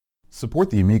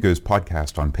Support the Amigos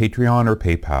podcast on Patreon or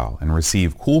PayPal and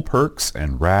receive cool perks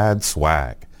and rad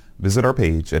swag. Visit our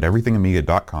page at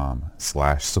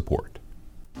everythingamiga.com/support.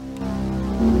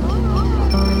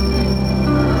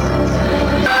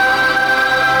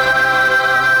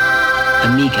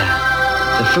 Amiga,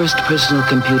 the first personal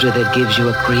computer that gives you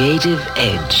a creative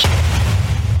edge.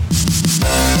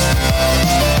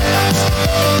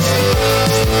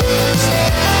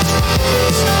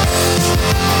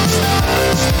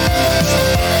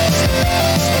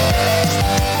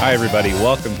 Hi everybody,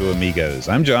 welcome to Amigos.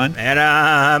 I'm John. And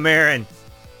I'm Aaron.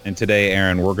 And today,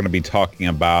 Aaron, we're going to be talking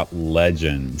about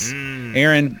legends.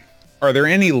 Aaron, are there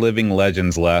any living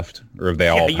legends left, or have they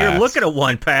all passed? You're looking at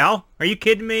one, pal. Are you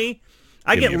kidding me?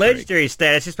 I get legendary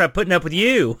status just by putting up with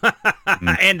you.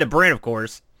 And the Brent, of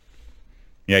course.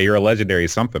 Yeah, you're a legendary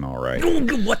something, all right.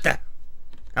 What the?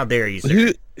 How dare you,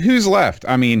 sir? Who's left?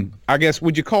 I mean, I guess,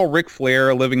 would you call Ric Flair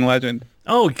a living legend?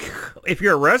 Oh, if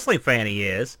you're a wrestling fan, he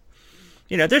is.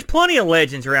 You know, there's plenty of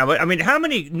legends around, but I mean, how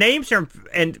many names are,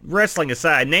 and wrestling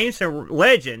aside, names are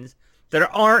legends that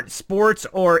aren't sports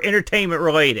or entertainment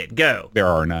related? Go. There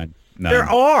are none. There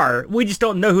are. We just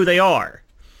don't know who they are.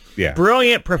 Yeah.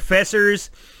 Brilliant professors,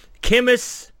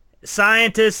 chemists,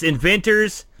 scientists,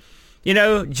 inventors, you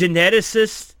know,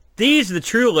 geneticists. These are the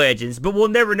true legends, but we'll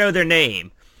never know their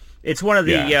name. It's one of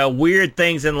the weird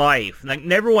things in life. Like,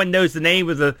 everyone knows the name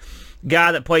of the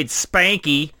guy that played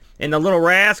Spanky in The Little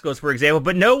Rascals, for example,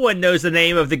 but no one knows the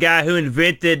name of the guy who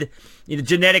invented, you know,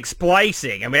 genetic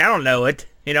splicing. I mean, I don't know it.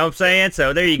 You know what I'm saying?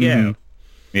 So there you go.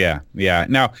 Mm-hmm. Yeah.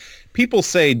 Now, people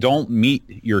say don't meet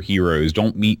your heroes,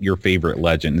 don't meet your favorite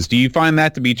legends. Do you find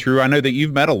that to be true? I know that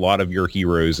you've met a lot of your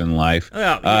heroes in life.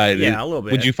 Well, yeah, a little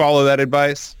bit. Would you follow that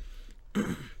advice?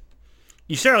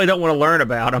 You certainly don't want to learn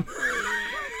about them.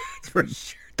 For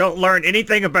sure. Don't learn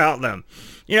anything about them.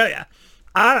 You know,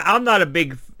 I'm not a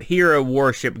big hero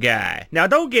worship guy. Now,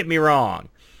 don't get me wrong.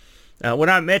 When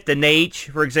I met the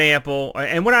Nate, for example,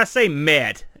 and when I say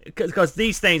met, because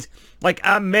these things, like,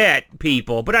 I met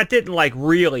people, but I didn't, like,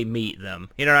 really meet them.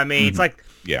 You know what I mean? Mm-hmm. It's like,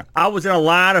 I was in a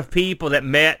line of people that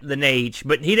met the Nate,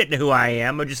 but he didn't know who I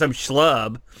am. I'm just some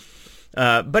schlub.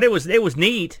 But it was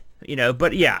neat, you know.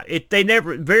 But, yeah, they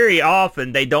never, very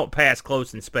often, they don't pass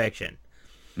close inspection.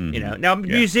 Mm-hmm. You know, now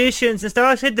musicians and stuff,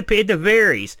 I said it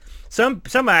varies. Some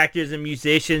actors and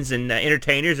musicians and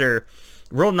entertainers are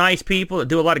real nice people that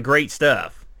do a lot of great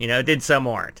stuff. You know, some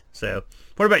aren't. So,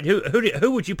 what about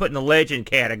who would you put in the legend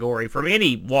category from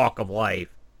any walk of life?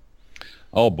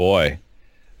 Oh boy,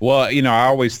 well, you know, I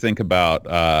always think about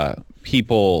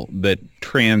people that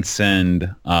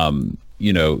transcend,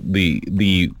 you know,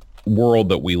 the world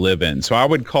that we live in. So I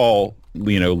would call,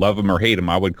 you know, love him or hate him,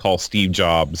 I would call Steve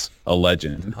Jobs a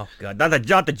legend. Oh God,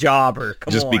 not the jobber.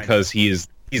 Come just on. Because he's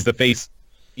the face.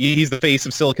 He's the face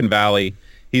of Silicon Valley.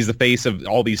 He's the face of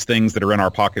all these things that are in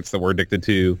our pockets that we're addicted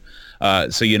to.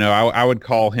 So, you know, I would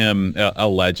call him a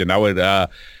legend. I would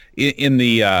in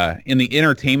the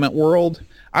entertainment world.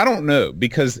 I don't know,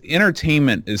 because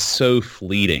entertainment is so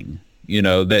fleeting. You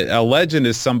know, that a legend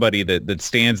is somebody that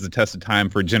stands the test of time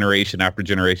for generation after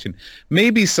generation.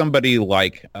 Maybe somebody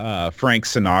like Frank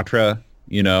Sinatra,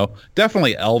 you know,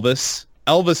 definitely Elvis.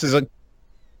 Elvis is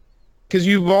because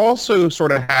you've also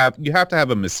sort of you have to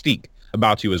have a mystique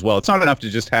about you as well. It's not enough to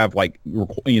just have, like,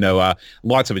 you know,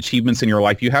 lots of achievements in your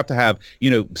life. You have to have, you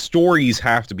know, stories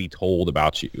have to be told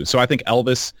about you. So I think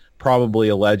Elvis, probably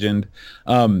a legend.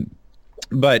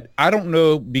 But I don't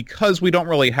know, because we don't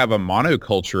really have a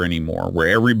monoculture anymore where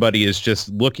everybody is just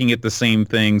looking at the same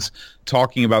things,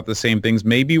 talking about the same things.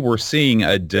 Maybe we're seeing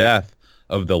a death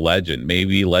of the legend.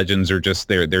 Maybe legends are just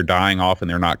they're dying off and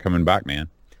they're not coming back, man.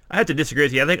 I have to disagree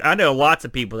with you. I know lots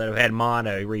of people that have had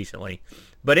mono recently.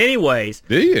 But anyways.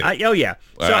 Do you? Oh, yeah.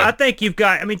 So I think you've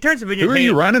got, I mean, in terms of who are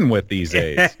you running with these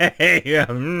days?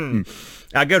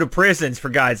 I go to prisons, for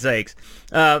God's sakes.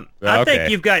 I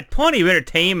think you've got plenty of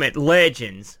entertainment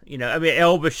legends. You know, I mean,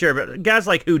 Elvis, sure, but guys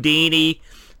like Houdini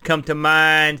come to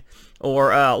mind,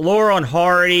 or Laurel and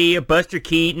Hardy, Buster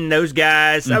Keaton, those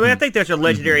guys. Mm-hmm. I mean, I think those are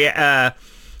legendary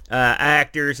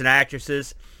actors and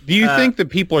actresses. Do you think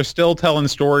that people are still telling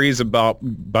stories about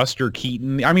Buster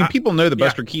Keaton? I mean, people know that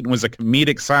Buster Keaton was a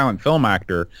comedic silent film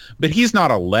actor, but he's not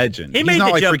a legend. He's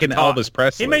not like freaking Elvis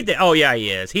Presley. He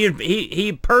is.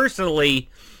 He personally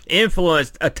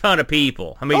influenced a ton of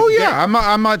people. I mean,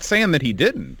 I'm not saying that he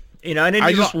didn't. You know, and then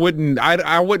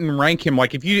I wouldn't rank him.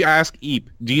 Like, if you ask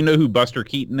Eep, do you know who Buster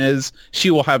Keaton is?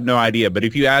 She will have no idea. But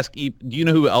if you ask Eep, do you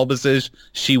know who Elvis is?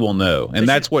 She will know. And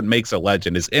that's what makes a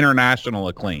legend, is international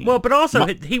acclaim. Well, but also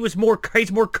he's more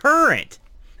current.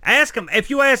 Ask them. If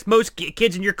you ask most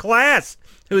kids in your class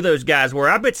who those guys were,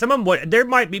 I bet some of them would. There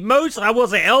might be most. I will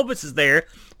say Elvis is there,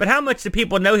 but how much do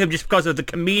people know him just because of the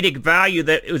comedic value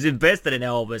that was invested in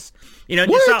Elvis? You know,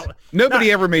 what?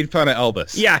 Nobody ever made fun of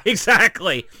Elvis. Yeah,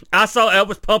 exactly. I saw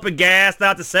Elvis pumping gas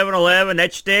out to 7-Eleven.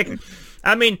 That shtick.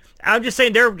 I mean, I'm just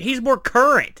saying he's more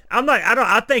current.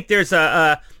 I think there's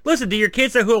listen, do your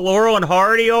kids know who Laurel and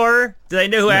Hardy are? Do they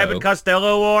know who Abbott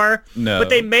Costello are? No. But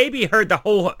they maybe heard the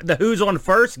Who's on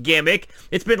First gimmick.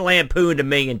 It's been lampooned a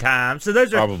million times. So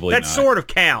that sort of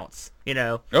counts, you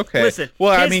know. Okay. Listen,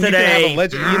 well, kids I mean, today, you can have a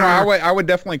legend. You know, I would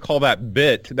definitely call that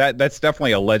bit. That's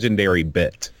definitely a legendary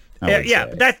bit.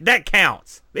 That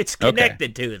counts. It's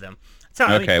connected to them. So,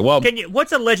 okay.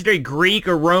 What's a legendary Greek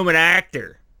or Roman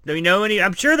actor? Do we know any?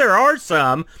 I'm sure there are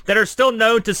some that are still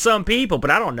known to some people, but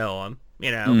I don't know them.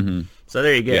 You know. Mm-hmm. So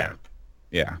there you go.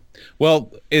 Yeah.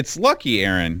 Well, it's lucky,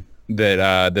 Aaron,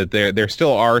 that there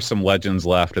still are some legends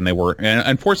left, and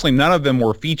unfortunately none of them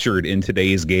were featured in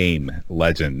today's game.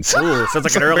 Legends. Ooh, sounds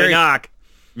like an early knock.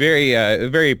 Very,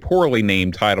 very poorly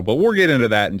named title, but we'll get into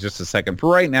that in just a second.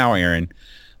 For right now, Aaron,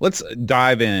 let's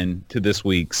dive into this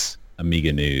week's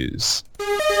Amiga News.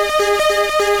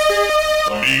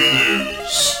 Amiga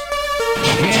News.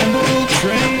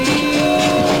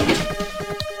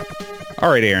 All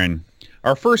right, Aaron.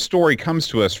 Our first story comes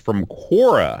to us from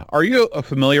Quora. Are you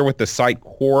familiar with the site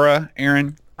Quora,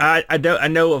 Aaron? I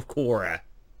know of Quora.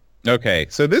 Okay,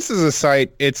 so this is a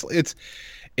site.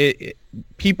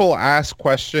 People ask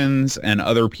questions and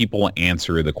other people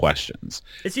answer the questions.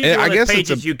 It's usually one of the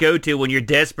pages you go to when you're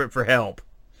desperate for help.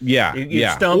 Yeah,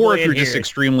 or if you're just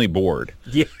extremely bored.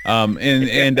 Yeah.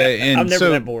 And I'm never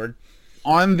that bored.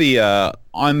 On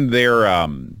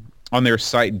their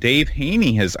site, Dave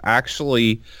Haney has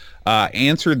actually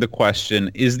answered the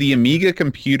question, is the Amiga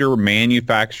computer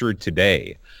manufactured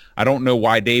today? I don't know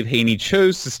why Dave Haney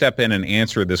chose to step in and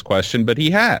answer this question, but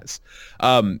he has.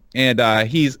 I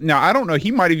don't know,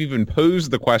 he might have even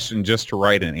posed the question just to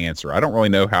write an answer. I don't really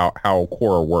know how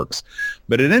Quora works.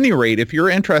 But at any rate, if you're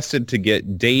interested to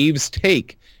get Dave's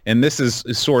take, and this is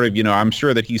sort of, I'm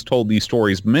sure that he's told these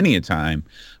stories many a time,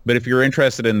 but if you're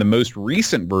interested in the most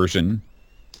recent version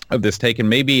of this take, and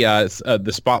maybe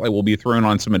the spotlight will be thrown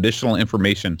on some additional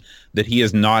information that he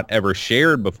has not ever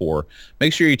shared before,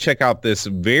 make sure you check out this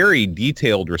very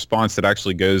detailed response that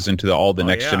actually goes into all the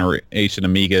next generation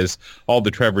Amigas, all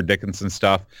the Trevor Dickinson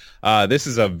stuff. This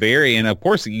is and of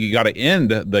course you got to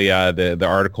end the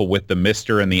article with the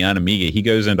Mr. and the Un-Amiga. He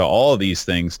goes into all of these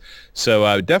things.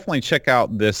 So definitely check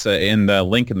out this in the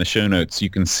link in the show notes. You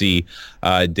can see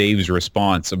Dave's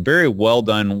response. A very well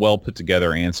done, well put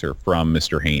together answer from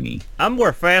Mr. Haney. I'm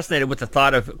more fascinated with the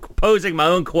thought of posing my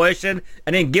own question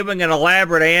and then giving an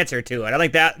elaborate answer to it. I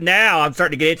think that now I'm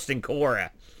starting to get interested in Quora.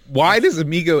 Why does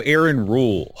Amigo Aaron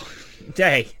rule?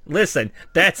 Hey, listen,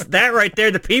 that right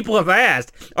there, the people have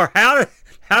asked, or how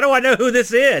do I know who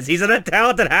this is? He's an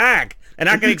untalented hack, and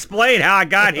I can explain how I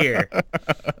got here.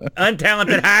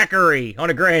 Untalented hackery on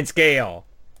a grand scale.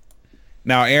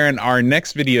 Now, Aaron, our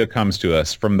next video comes to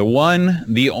us from the one,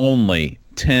 the only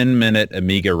 10-minute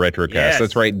Amiga Retrocast. Yes.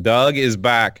 That's right, Doug is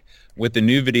back with a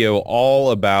new video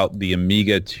all about the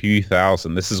Amiga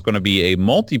 2000. This is going to be a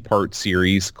multi-part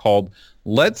series called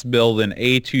Let's Build an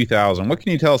A2000. What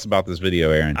can you tell us about this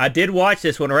video, Aaron? I did watch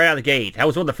this one right out of the gate. I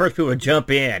was one of the first people to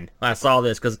jump in when I saw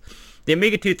this, because the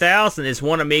Amiga 2000 is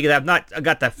one Amiga that I've not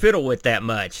got to fiddle with that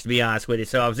much, to be honest with you.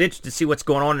 So I was interested to see what's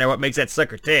going on there, what makes that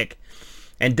sucker tick.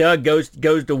 And Doug goes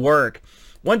to work.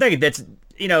 One thing that's,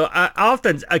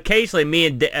 occasionally me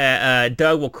and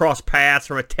Doug will cross paths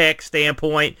from a tech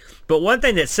standpoint, but one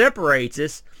thing that separates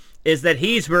us is that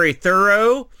he's very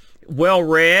thorough,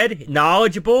 well-read,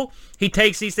 knowledgeable. He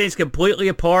takes these things completely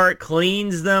apart,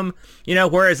 cleans them,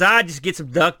 whereas I just get some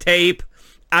duct tape.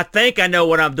 I think I know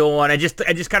what I'm doing. I just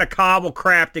kind of cobble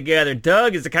crap together.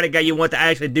 Doug is the kind of guy you want to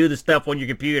actually do the stuff on your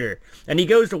computer. And he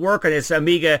goes to work on this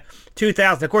Amiga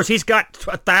 2000. Of course, he's got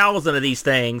 1,000 of these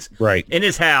things in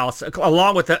his house,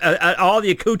 along with all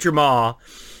the accoutrement.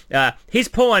 He's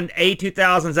pulling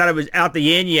A2000s out the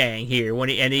yin yang here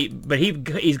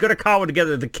he's going to cobble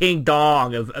together the King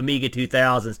Dong of Amiga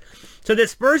 2000s. So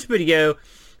this first video,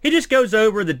 he just goes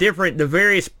over the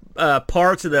various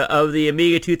parts of the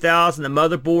Amiga 2000, the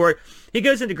motherboard. He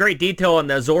goes into great detail on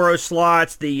the Zorro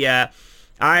slots, the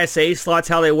ISA slots,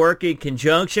 how they work in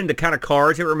conjunction, the kind of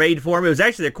cards that were made for him. It was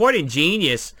actually, they're quite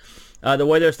ingenious, the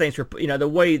way those things were, the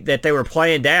way that they were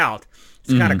planned out.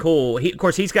 It's kind of cool. Of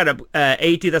course, he's got a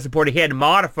A2000 board he had to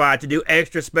modify to do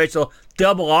extra special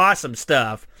double awesome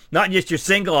stuff, not just your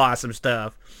single awesome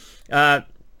stuff.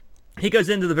 He goes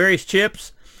into the various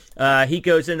chips. He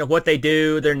goes into what they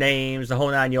do, their names, the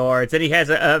whole 9 yards. Then he has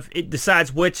it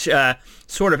decides which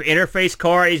sort of interface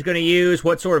card he's going to use,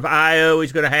 what sort of I/O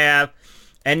he's going to have,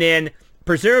 and then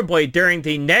presumably during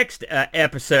the next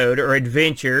episode or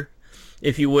adventure,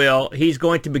 if you will, he's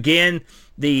going to begin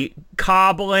the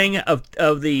cobbling of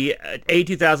the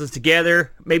A2000s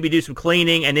together, maybe do some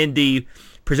cleaning, and then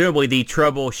presumably the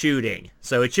troubleshooting.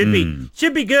 So it should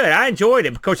be good. I enjoyed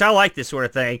it. Of course, I like this sort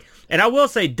of thing. And I will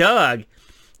say Doug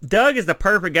is the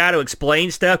perfect guy to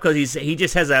explain stuff because he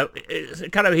just has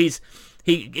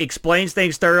he explains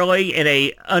things thoroughly in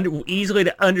a easily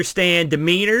to understand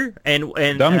demeanor and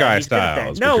dumb guy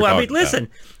style. No, I mean, listen,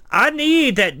 I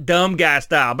need that dumb guy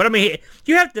style. But I mean,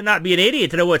 you have to not be an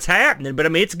idiot to know what's happening. But I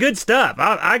mean, it's good stuff.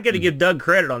 I got to give Doug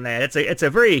credit on that. It's a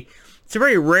very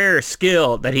rare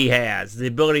skill that he has, the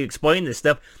ability to explain this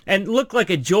stuff and look like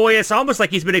a joyous, almost like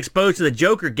he's been exposed to the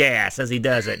Joker gas as he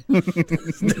does it.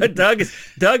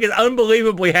 Doug is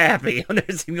unbelievably happy. I've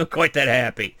never seen him quite that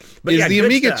happy. But is the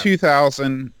Amiga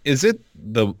 2000, is it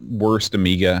the worst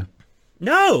Amiga?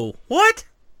 No. What?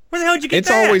 Where the hell did you get it's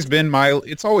that? It's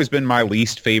always been my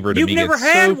least favorite You've Amiga. Never it's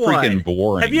had so one. Freaking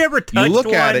boring. Have you ever touched one? You look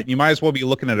at it, you might as well be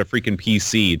looking at a freaking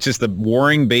PC. It's just the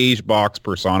boring beige box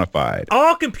personified.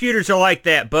 All computers are like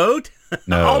that, Boat.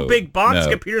 No, all big box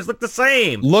computers look the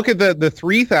same. Look at the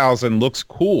 3000 looks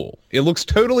cool. It looks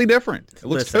totally different.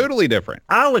 Totally different.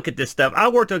 I look at this stuff. I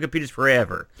worked on computers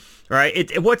forever. Right?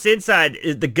 What's inside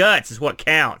is the guts is what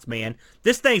counts, man.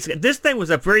 This thing was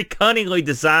a very cunningly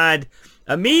designed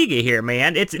Amiga here,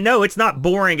 man. It's not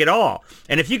boring at all.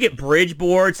 And if you get bridge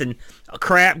boards and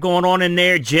crap going on in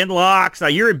there, gen locks, now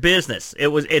you're in business.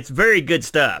 It's very good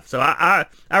stuff. So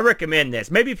I recommend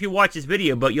this. Maybe if you watch this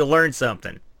video, but you'll learn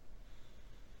something.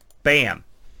 Bam.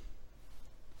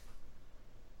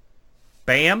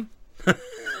 Bam.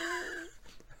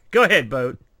 Go ahead,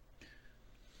 Boat.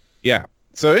 Yeah.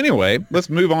 So anyway, let's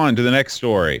move on to the next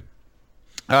story.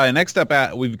 Next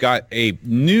up, we've got a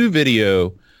new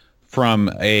video from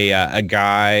a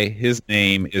guy. His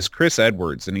name is Chris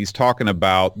Edwards, and he's talking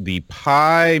about the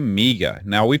Pi Mega.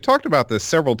 Now, we've talked about this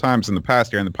several times in the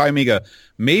past here, and the Pi Mega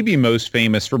may be most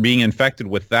famous for being infected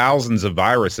with thousands of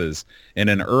viruses in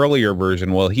an earlier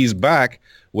version. Well, he's back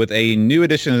with a new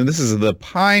edition, and this is the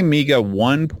Pi Mega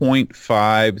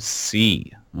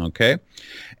 1.5C. Okay.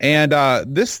 And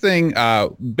this thing,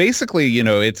 basically,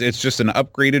 it's just an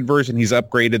upgraded version. He's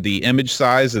upgraded the image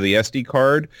size of the SD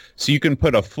card, so you can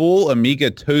put a full Amiga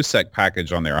TOSEC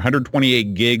package on there,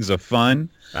 128 gigs of fun.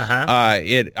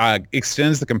 It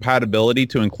extends the compatibility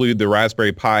to include the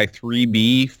Raspberry Pi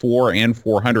 3B, 4, and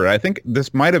 400. I think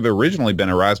this might have originally been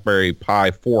a Raspberry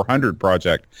Pi 400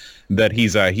 project that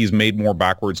he's made more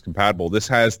backwards compatible. This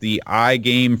has the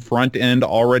iGame front end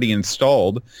already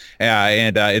installed,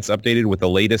 and it's updated with the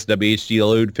latest WHD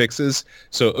load fixes.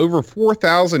 So over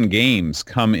 4,000 games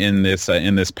come in this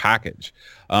package.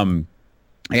 And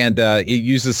it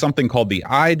uses something called the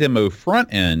iDemo front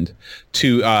end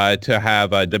to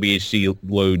have WHD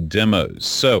load demos.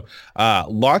 So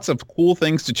lots of cool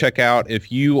things to check out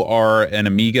if you are an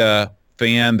Amiga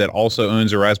fan that also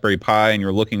owns a Raspberry Pi and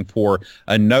you're looking for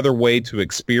another way to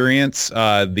experience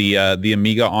the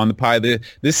Amiga on the Pi.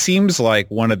 This seems like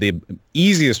one of the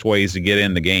easiest ways to get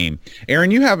in the game.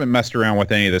 Aaron, you haven't messed around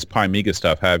with any of this Pi Amiga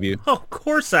stuff, have you? Oh, of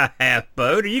course I have,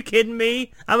 Bode. Are you kidding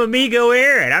me? I'm Amigo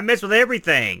Aaron. I mess with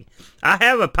everything. I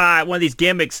have a Pi, one of these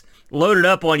gimmicks, loaded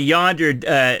up on yonder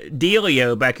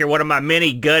Delio back here, one of my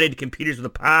many gutted computers with a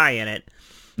Pi in it.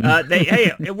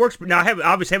 It works. Now, I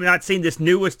obviously have not seen this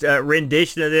newest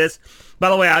rendition of this. By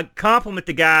the way, I compliment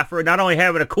the guy for not only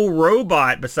having a cool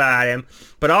robot beside him,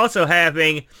 but also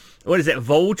having,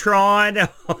 Voltron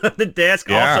on the desk.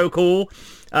 Yeah. Also cool.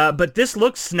 But this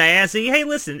looks snazzy. Hey,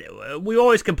 listen, we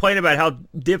always complain about how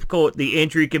difficult the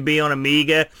entry can be on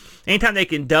Amiga. Anytime they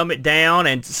can dumb it down,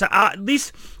 and so,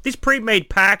 these pre-made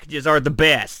packages are the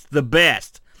best. The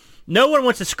best. No one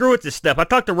wants to screw with this stuff. I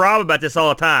talk to Rob about this all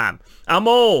the time. I'm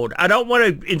old. I don't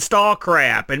want to install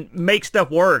crap and make stuff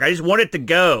work. I just want it to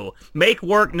go. Make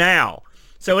work now.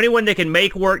 So anyone that can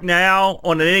make work now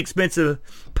on an inexpensive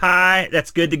Pi,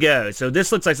 that's good to go. So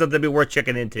this looks like something to be worth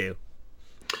checking into.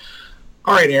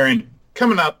 All right, Aaron.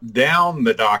 Coming up down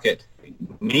the docket,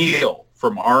 Neil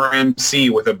from RMC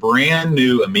with a brand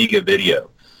new Amiga video.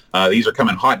 These are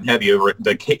coming hot and heavy over at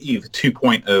the Cave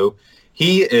 2.0.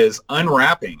 He is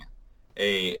unwrapping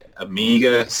a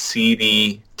Amiga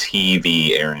CD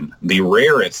TV, Aaron. The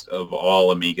rarest of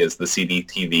all Amigas, the CD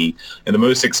TV, and the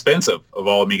most expensive of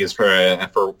all Amigas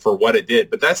for what it did.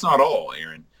 But that's not all,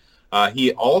 Aaron.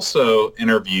 He also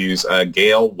interviews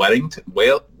Gail Wellington.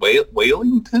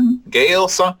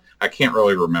 I can't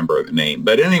really remember the name.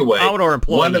 But anyway, Commodore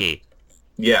employee.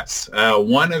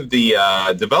 One of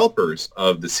the developers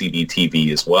of the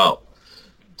CD-TV as well.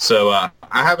 So I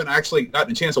haven't actually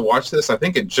gotten a chance to watch this. I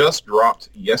think it just dropped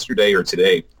yesterday or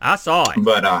today. I saw it.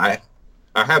 But I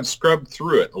have scrubbed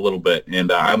through it a little bit,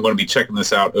 and I'm going to be checking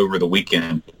this out over the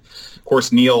weekend. Of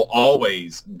course, Neil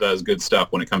always does good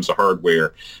stuff when it comes to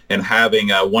hardware, and having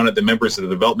one of the members of the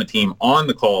development team on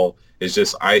the call is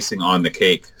just icing on the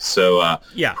cake. So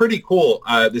pretty cool.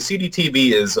 The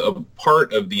CD-TV is a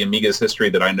part of the Amiga's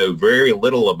history that I know very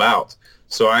little about.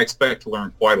 So I expect to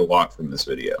learn quite a lot from this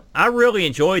video. I really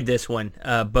enjoyed this one,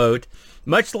 Boat.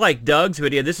 Much like Doug's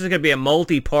video, this is going to be a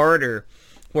multi-parter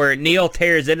where Neil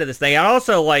tears into this thing. I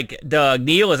also like Doug.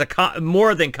 Neil is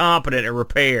more than competent at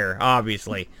repair,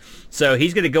 obviously. So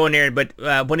he's going to go in there, but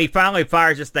when he finally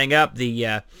fires this thing up,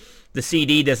 the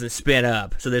CD doesn't spin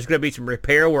up. So there's going to be some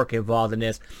repair work involved in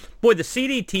this. Boy, the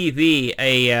CD-TV,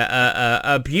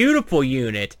 a beautiful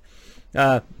unit,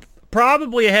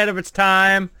 probably ahead of its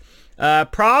time.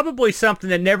 Probably something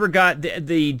that never got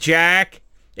the jack.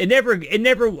 It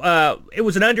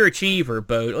was an underachiever,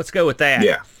 Boat. Let's go with that.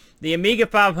 Yeah. The Amiga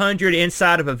 500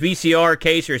 inside of a VCR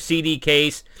case or a CD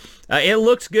case. It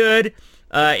looks good.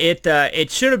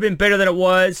 It should have been better than it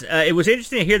was. It was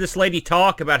interesting to hear this lady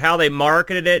talk about how they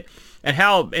marketed it and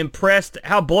how impressed,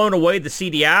 how blown away the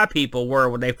CDI people were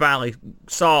when they finally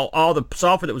saw all the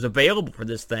software that was available for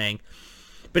this thing.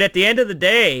 But at the end of the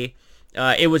day,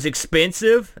 it was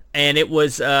expensive, and it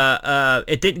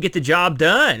didn't get the job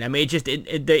done. I mean,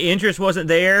 the interest wasn't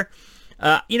there.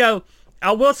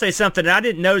 I will say something, and I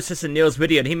didn't notice this in Neil's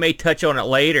video, and he may touch on it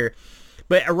later.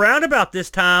 But around about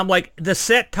this time, like the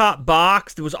set-top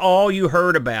box was all you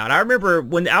heard about. I remember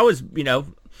when I was,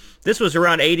 this was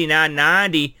around 89,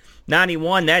 90,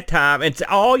 91, that time, and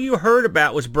all you heard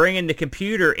about was bringing the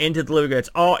computer into the living room. It's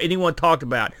all anyone talked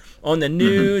about on the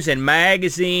news and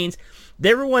magazines.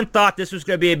 Everyone thought this was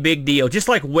going to be a big deal, just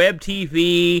like web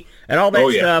TV and all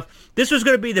that stuff. This was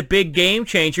going to be the big game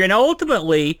changer, and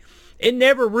ultimately, it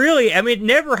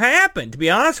never happened, to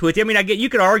be honest with you. I mean, you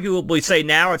could arguably say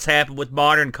now it's happened with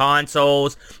modern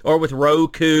consoles or with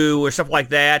Roku or stuff like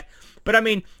that. But I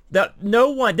mean, there's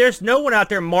no one out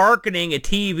there marketing a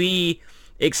TV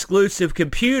exclusive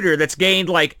computer that's gained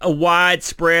like a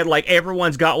widespread, like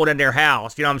everyone's got one in their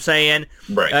house. You know what I'm saying?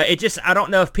 Right. I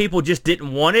don't know if people just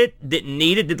didn't want it, didn't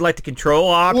need it, didn't like the control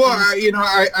options. Well,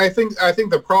 I think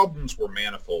the problems were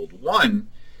manifold. One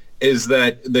is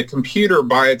that the computer,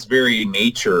 by its very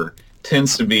nature,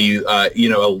 tends to be,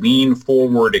 a lean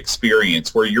forward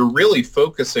experience where you're really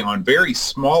focusing on very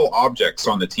small objects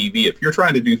on the TV. If you're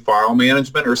trying to do file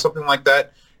management or something like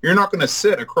that, you're not going to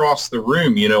sit across the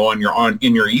room,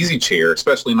 in your easy chair,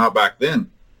 especially not back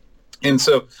then. And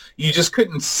so you just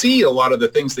couldn't see a lot of the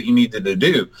things that you needed to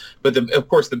do. But of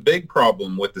course, the big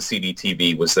problem with the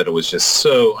CD-TV was that it was just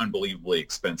so unbelievably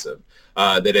expensive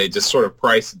that it just sort of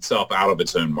priced itself out of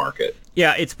its own market.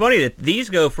 Yeah, it's funny that these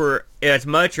go for as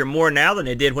much or more now than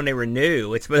they did when they were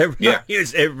new.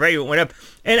 Everybody went up.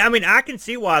 And I mean, I can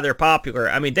see why they're popular.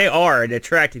 I mean, they are an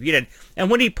attractive unit.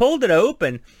 And when he pulled it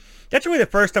open, that's really the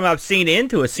first time I've seen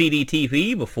into a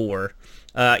CD-TV before.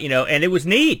 And it was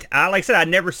neat. Like I said, I'd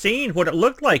never seen what it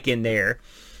looked like in there,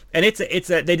 and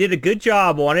they did a good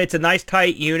job on it. It's a nice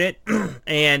tight unit,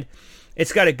 and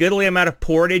it's got a goodly amount of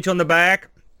portage on the back.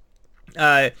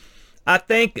 I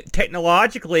think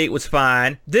technologically it was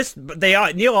fine.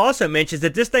 Neil also mentions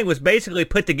that this thing was basically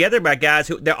put together by guys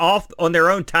who they're off on their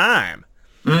own time.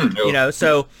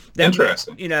 So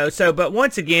interesting. But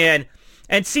once again,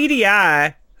 and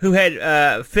CDI, who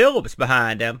had Philips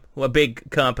behind them, a big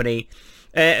company.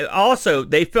 Also,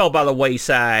 they fell by the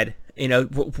wayside, and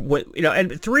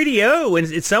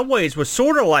 3DO in some ways was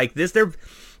sort of like this. They're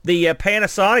the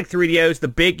Panasonic 3DOs,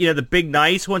 the big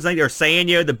nice ones. I think they're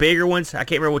Sanyo, the bigger ones. I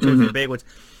can't remember which ones are the big ones.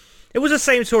 It was the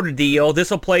same sort of deal.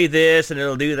 This will play this and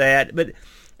it'll do that, but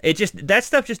that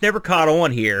stuff just never caught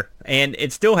on here, and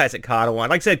it still hasn't caught on.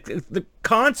 Like I said, the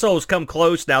consoles come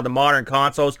close now. The modern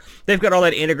consoles, they've got all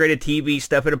that integrated TV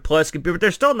stuff and a plus computer, but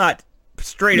they're still not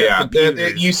straight up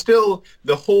computers.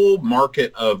 The whole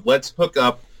market of let's hook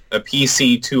up a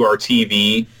PC to our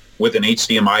TV with an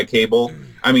HDMI cable.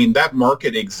 I mean, that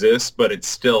market exists, but it's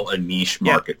still a niche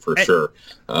market for sure.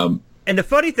 And the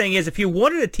funny thing is, if you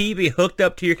wanted a TV hooked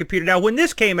up to your computer, now when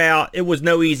this came out, it was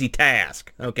no easy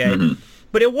task, okay? Mm-hmm.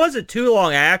 But it wasn't too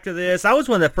long after this. I was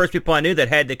one of the first people I knew that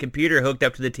had the computer hooked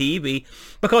up to the TV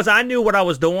because I knew what I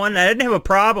was doing. I didn't have a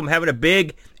problem having a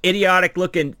big,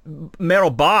 idiotic-looking metal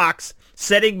box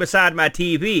sitting beside my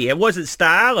TV. It wasn't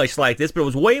stylish like this, but it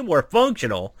was way more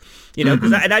functional,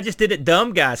 and I just did it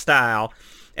dumb guy style.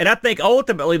 And I think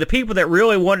ultimately the people that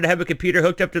really wanted to have a computer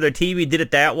hooked up to their TV did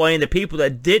it that way, and the people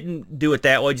that didn't do it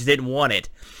that way just didn't want it.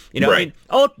 You know, Right.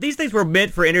 I mean, these things were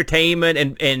meant for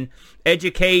entertainment and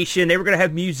education. They were going to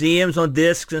have museums on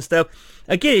discs and stuff.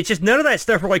 Again, it's just none of that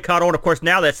stuff really caught on. Of course,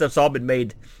 now that stuff's all been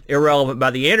made irrelevant by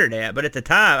the internet. But at the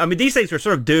time, I mean, these things were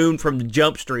sort of doomed from the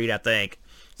Jump Street, I think.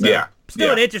 So, Yeah. Still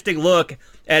Yeah. an interesting look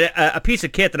at a piece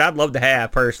of kit that I'd love to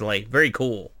have personally. Very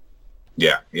cool.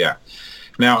 Yeah, yeah.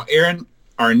 Now, Aaron,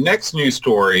 our next news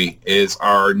story is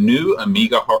our new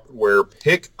Amiga hardware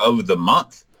pick of the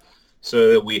month.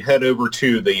 So we head over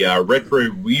to the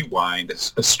Retro Rewind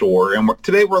store, and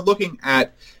today we're looking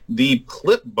at the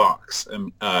Clipbox,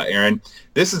 Aaron.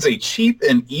 This is a cheap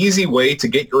and easy way to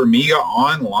get your Amiga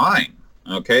online.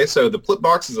 Okay, so the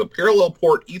Clipbox is a parallel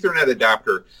port Ethernet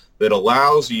adapter that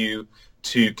allows you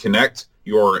to connect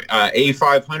your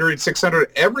A500,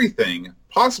 600, everything,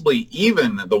 possibly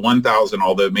even the 1000,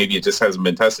 although maybe it just hasn't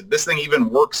been tested. This thing even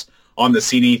works on the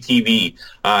CDTV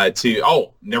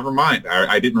never mind.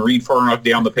 I didn't read far enough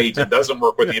down the page. It doesn't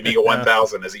work with the Amiga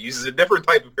 1000 as it uses a different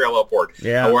type of parallel port.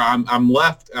 Yeah. Where I'm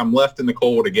left in the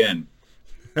cold again.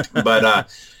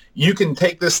 But you can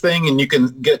take this thing and you can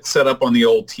get set up on the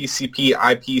old TCP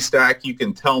IP stack. You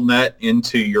can telnet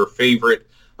into your favorite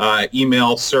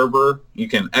email server. You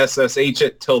can SSH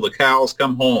it till the cows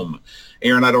come home.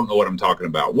 Aaron, I don't know what I'm talking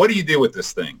about. What do you do with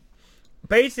this thing?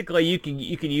 Basically, you can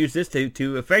use this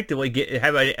to effectively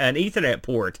have an Ethernet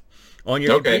port on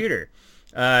your computer.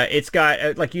 It's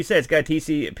got, like you said, it's got a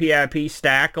TCP/IP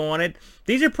stack on it.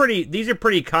 These are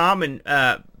pretty common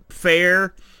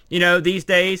fare, these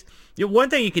days. One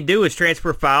thing you can do is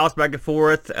transfer files back and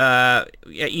forth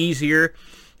easier.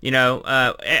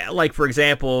 Like for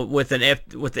example,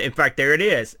 in fact, there it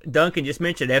is. Duncan just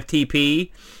mentioned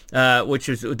FTP,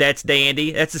 that's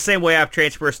dandy. That's the same way I've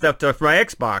transferred stuff from my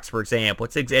Xbox, for example.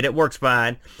 It works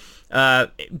fine.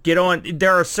 Get on.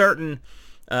 There are certain.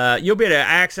 You'll be able to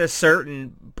access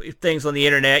certain things on the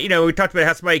internet. We talked about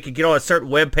how somebody could get on certain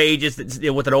web pages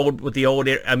with the old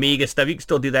Amiga stuff. You can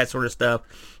still do that sort of stuff.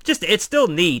 It's still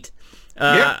neat.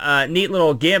 Neat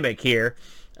little gimmick here.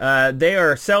 They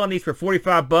are selling these for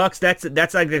 $45.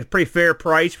 That's like a pretty fair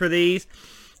price for these.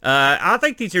 I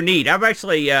think these are neat. I've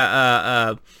actually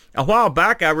a while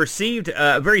back I received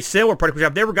a very similar product, which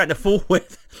I've never gotten a fool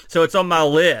with, so it's on my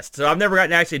list. So I've never gotten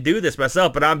to actually do this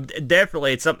myself, but I'm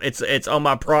definitely it's on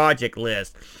my project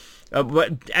list.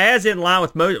 But as in line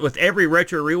with every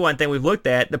Retro Rewind thing we've looked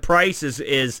at, the price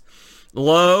is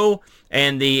low.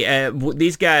 And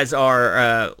these guys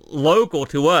are local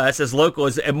to us,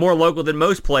 more local than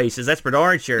most places. That's for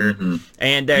darn sure. Mm-hmm.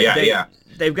 And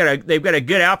they've got a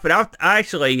good outfit. I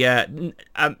actually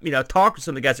talked to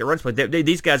some of the guys at RunSpoint.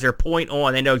 These guys are point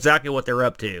on. They know exactly what they're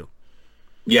up to.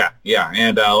 Yeah,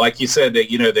 and like you said, that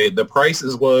the price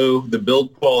is low, the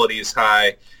build quality is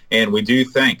high, and we do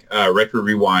thank Retro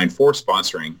Rewind for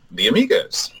sponsoring the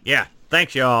Amigos. Yeah,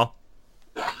 thanks y'all.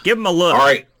 Give them a look. All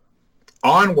right.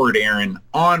 Onward, Aaron.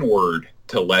 Onward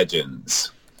to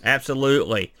Legends.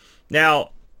 Absolutely.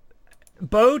 Now,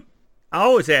 Bo, I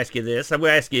always ask you this. I'm going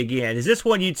to ask you again. Is this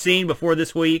one you'd seen before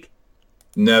this week?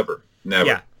 Never.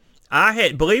 Yeah. I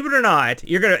had, believe it or not,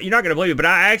 you're not gonna believe it, but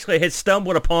I actually had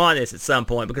stumbled upon this at some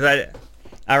point because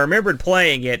I remembered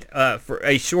playing it for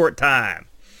a short time,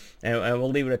 and we'll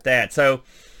leave it at that. So,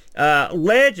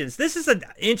 Legends. This is an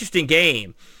interesting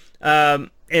game.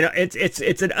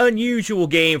 It's an unusual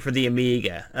game for the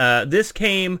Amiga. This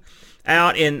came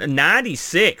out in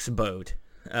 '96, Boat,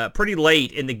 pretty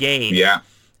late in the game. Yeah.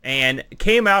 And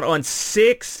came out on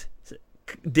 6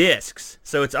 discs,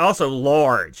 so it's also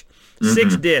large.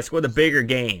 6 discs with the bigger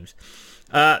games.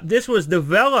 This was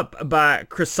developed by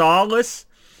Chrysalis.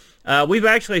 We've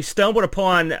actually stumbled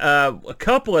upon a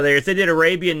couple of theirs. They did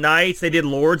Arabian Nights. They did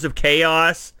Lords of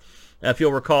Chaos, if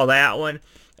you'll recall that one.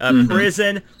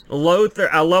 Prison, Lothar.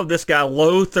 I love this guy,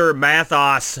 Lothar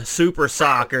Mathos Super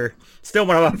Soccer. Still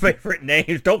one of my favorite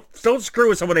names. Don't screw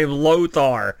with someone named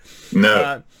Lothar.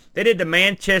 No. They did the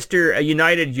Manchester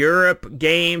United Europe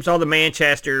games, all the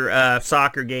Manchester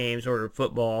soccer games or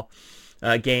football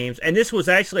games. And this was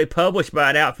actually published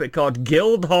by an outfit called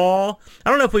Guildhall. I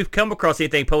don't know if we've come across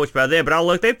anything published by them, but I'll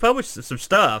look. They've published some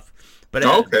stuff. But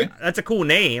okay. That's a cool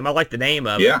name. I like the name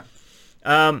of it.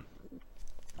 Yeah.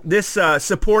 This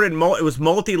supported, it was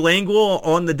multilingual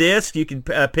on the disc. You could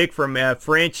pick from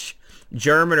French,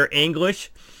 German, or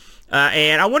English.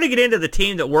 And I want to get into the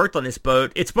team that worked on this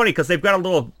boat. It's funny because they've got a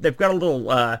little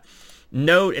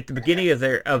note at the beginning of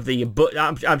the book.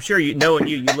 I'm sure you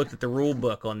looked at the rule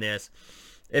book on this.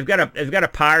 They've got a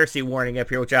piracy warning up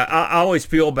here, which I always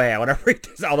feel bad when I read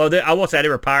this. Although I won't say I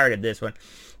never pirated this one.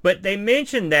 But they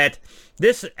mentioned that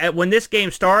this when this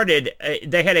game started,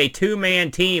 they had a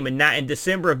 2-man team in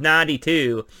December of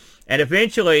 '92, and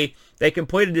eventually they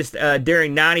completed this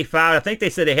during '95. I think they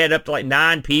said they had up to like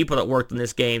 9 people that worked on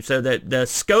this game. So the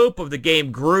scope of the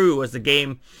game grew as the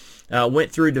game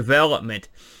went through development.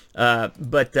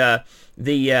 But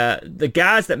the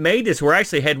guys that made this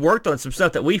had worked on some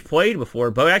stuff that we've played before,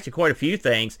 but actually quite a few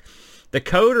things. The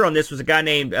coder on this was a guy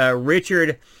named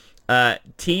Richard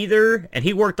Teether, and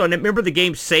he worked on, remember the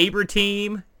game Saber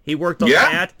Team? He worked on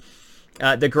that.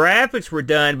 The graphics were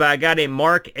done by a guy named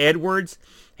Mark Edwards.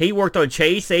 He worked on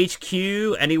Chase HQ,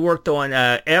 and he worked on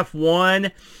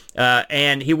F1,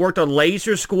 and he worked on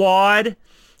Laser Squad.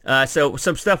 So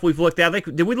some stuff we've looked at.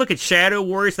 Did we look at Shadow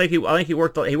Warriors? I think he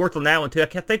worked on that one too. I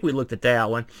think we looked at that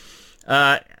one.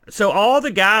 So all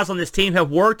the guys on this team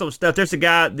have worked on stuff. There's a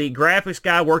guy, the graphics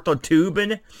guy, worked on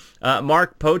Tubin,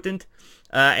 Mark Potent,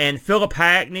 and Philip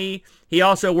Hackney. He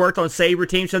also worked on Saber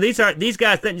Team. So these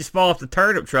guys didn't just fall off the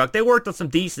turnip truck. They worked on some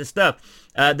decent stuff.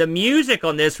 The music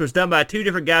on this was done by 2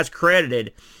 different guys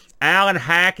credited, Alan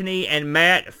Hackney and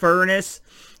Matt Furness.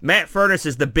 Matt Furness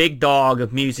is the big dog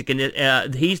of music,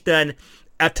 and he's done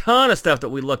a ton of stuff that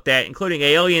we looked at, including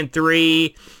Alien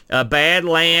 3,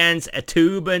 Badlands,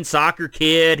 Tubin, Soccer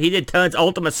Kid. He did tons,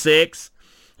 Ultima 6.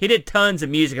 He did tons of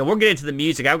music, and we'll get into the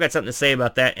music. I've got something to say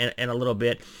about that in a little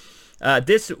bit.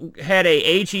 This had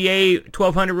a AGA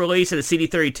 1200 release and a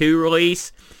CD32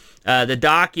 release.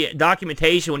 The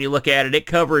documentation, when you look at it, it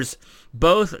covers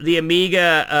both the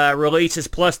Amiga releases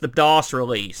plus the DOS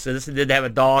release. So this did have a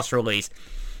DOS release.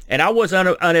 And I was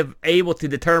unable to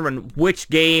determine which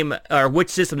game or which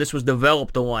system this was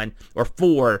developed on or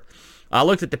for. I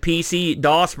looked at the PC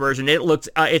DOS version. It looks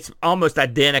it's almost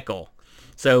identical.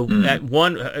 So that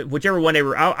one, whichever one they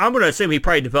were, I'm going to assume he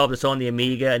probably developed this on the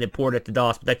Amiga and then ported it to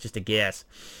DOS, but that's just a guess.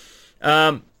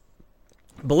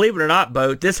 Believe it or not,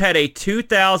 Boat, this had a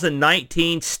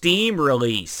 2019 Steam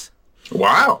release.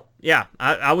 Wow. Yeah,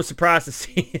 I was surprised to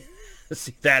see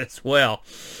that as well.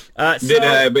 Were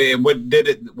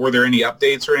there any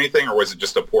updates or anything, or was it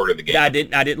just a port of the game? I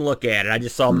didn't look at it. I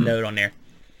just saw the note on there.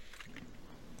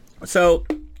 So,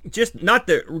 just not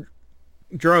to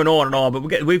drone on and on,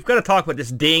 but we've got to talk about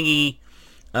this dingy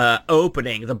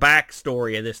opening, the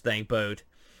backstory of this thing, Bode.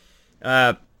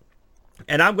 And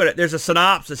there's a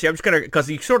synopsis here. I'm just gonna, because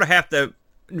you sort of have to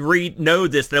know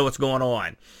this to know what's going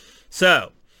on.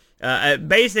 So,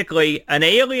 basically, an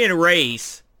alien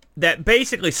race that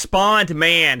basically spawned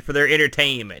man for their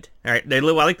entertainment. All right,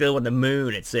 I think they live on the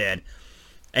moon, it said.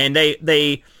 And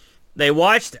they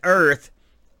watched Earth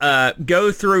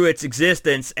go through its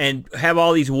existence and have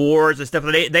all these wars and stuff.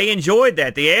 They enjoyed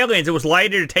that. The aliens, it was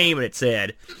light entertainment, it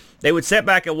said. They would sit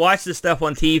back and watch this stuff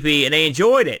on TV, and they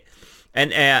enjoyed it.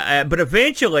 And but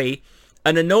eventually,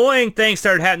 an annoying thing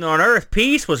started happening on Earth.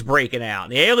 Peace was breaking out.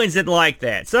 The aliens didn't like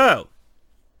that. So,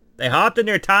 they hopped in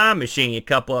their time machine, a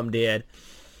couple of them did,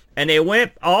 and they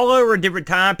went all over different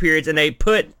time periods, and they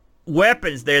put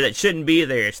weapons there that shouldn't be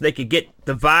there so they could get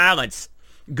the violence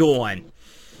going.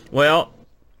 Well,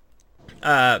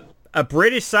 a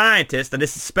British scientist, and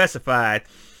this is specified,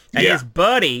 and his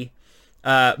buddy,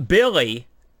 Billy,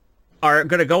 are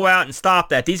going to go out and stop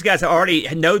that. These guys already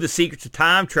know the secrets of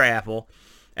time travel,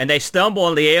 and they stumble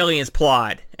on the aliens'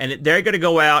 plot, and they're going to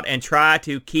go out and try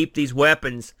to keep these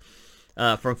weapons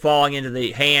from falling into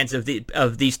the hands of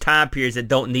these time periods that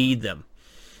don't need them.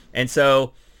 And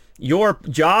so your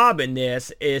job in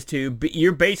this is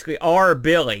you're basically our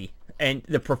Billy, and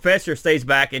the professor stays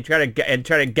back and try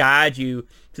to guide you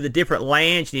to the different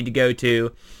lands you need to go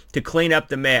to clean up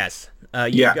the mess. Now,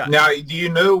 do you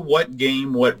know what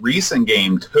recent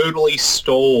game totally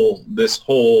stole this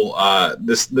whole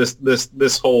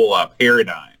this whole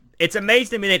paradigm? It's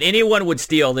amazing to me that anyone would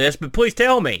steal this, but please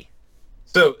tell me.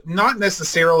 So not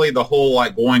necessarily the whole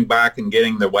like going back and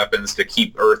getting the weapons to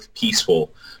keep Earth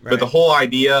peaceful, right, but the whole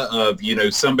idea of,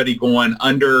 somebody going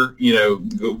under,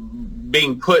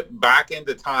 being put back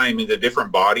into time into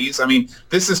different bodies. I mean,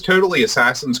 this is totally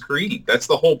Assassin's Creed. That's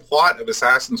the whole plot of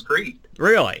Assassin's Creed.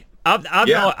 Really? I've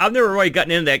never really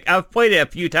gotten into that. I've played it a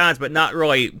few times, but not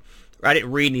really. I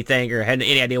didn't read anything or had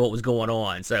any idea what was going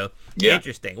on. So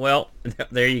interesting. Well,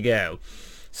 there you go.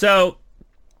 So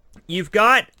you've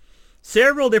got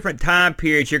several different time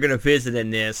periods you're going to visit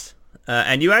in this,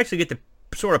 and you actually get to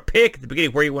sort of pick at the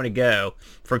beginning where you want to go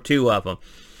from 2 of them.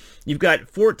 You've got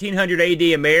 1400 AD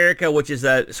America, which is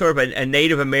sort of a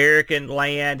Native American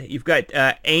land. You've got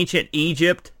ancient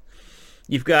Egypt.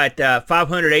 You've got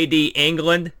 500 AD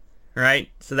England, right?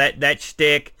 So that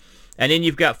shtick. And then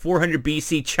you've got 400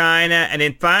 BC China. And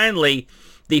then finally,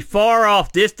 the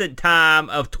far-off distant time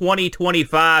of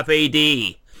 2025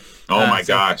 AD. Oh my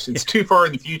gosh, it's too far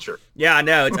in the future. Yeah, I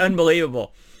know. It's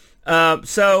unbelievable.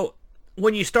 So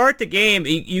when you start the game,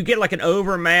 you get like an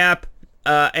over map,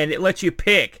 and it lets you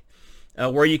pick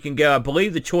where you can go. I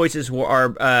believe the choices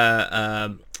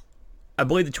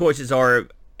are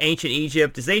ancient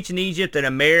Egypt. Is ancient Egypt and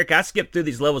America? I skipped through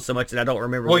these levels so much that I don't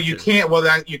remember. Well, you can't. Well,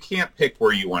 you can't pick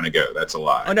where you want to go. That's a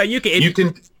lie. Oh no, you can.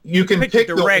 You can pick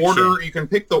the order. You can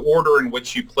pick the order in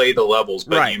which you play the levels,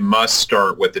 but you must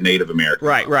start with the Native American.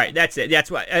 Right. That's it.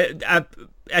 That's why.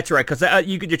 That's right. Because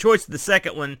your choice of the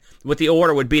second one with the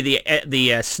order would be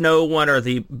the snow one or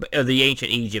the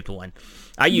ancient Egypt one.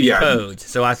 I use codes,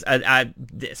 so I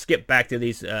skip back to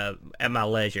these at my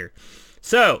leisure.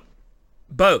 So,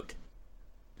 Boat,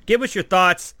 give us your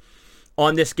thoughts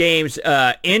on this game's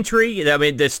entry. I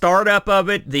mean, the startup of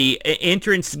it, the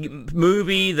entrance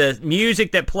movie, the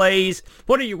music that plays.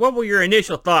 What were your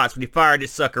initial thoughts when you fired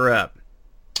this sucker up?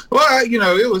 Well,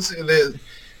 it was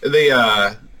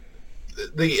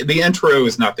the intro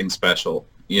is nothing special.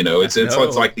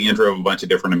 It's like the intro of a bunch of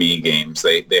different Amiga games.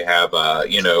 They have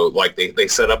like they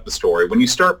set up the story. When you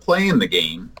start playing the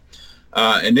game,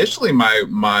 initially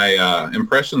my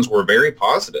impressions were very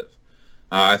positive.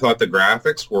 I thought the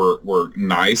graphics were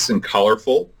nice and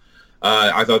colorful.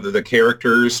 I thought that the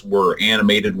characters were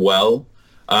animated well.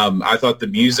 I thought the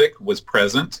music was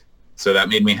present, so that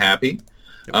made me happy.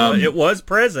 It was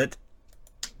present.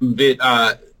 But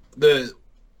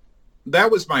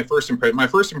that was my first impression. My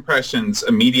first impressions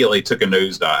immediately took a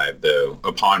nosedive, though,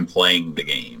 upon playing the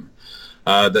game.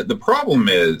 The problem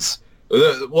is,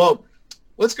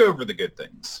 let's go over the good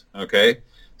things, okay?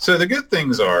 So the good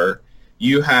things are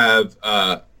you have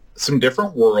some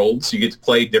different worlds. You get to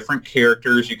play different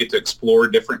characters. You get to explore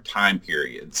different time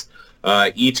periods.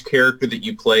 Each character that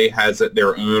you play has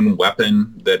their own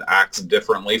weapon that acts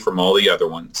differently from all the other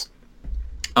ones.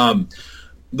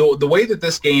 The way that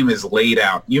this game is laid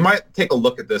out, you might take a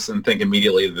look at this and think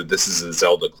immediately that this is a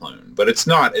Zelda clone, but it's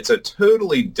not. It's a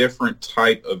totally different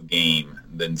type of game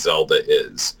than Zelda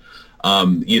is.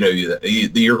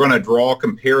 You're going to draw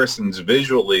comparisons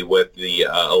visually with the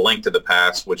A Link to the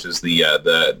Past, which is the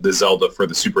Zelda for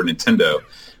the Super Nintendo.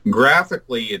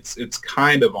 Graphically, it's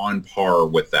kind of on par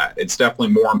with that. It's definitely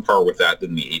more on par with that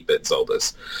than the 8-bit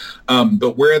Zeldas.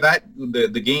 But where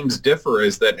the games differ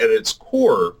is that at its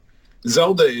core,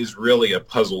 Zelda is really a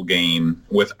puzzle game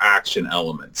with action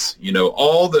elements.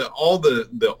 All the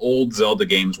old Zelda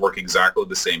games work exactly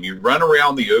the same. You run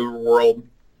around the overworld,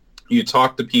 you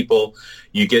talk to people,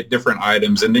 you get different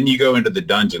items, and then you go into the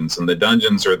dungeons, and the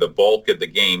dungeons are the bulk of the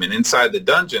game. And inside the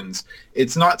dungeons,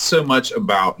 it's not so much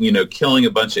about, killing a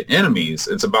bunch of enemies.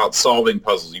 It's about solving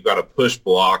puzzles. You've got to push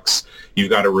blocks. You've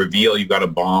got to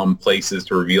bomb places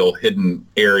to reveal hidden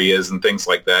areas and things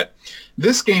like that.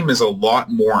 This game is a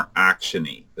lot more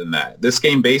action-y than that. This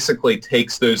game basically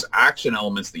takes those action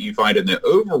elements that you find in the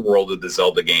overworld of the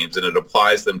Zelda games, and it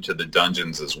applies them to the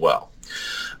dungeons as well.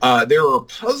 There are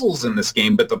puzzles in this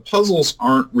game, but the puzzles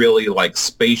aren't really like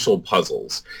spatial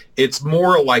puzzles. It's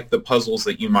more like the puzzles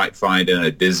that you might find in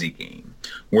a Dizzy game,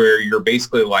 where you're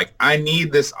basically like, I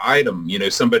need this item.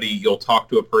 You'll talk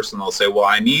to a person, they'll say, well,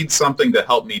 I need something to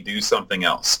help me do something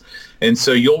else. And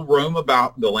so you'll roam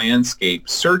about the landscape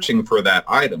searching for that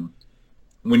item.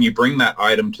 When you bring that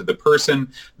item to the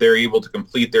person, they're able to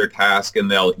complete their task,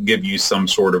 and they'll give you some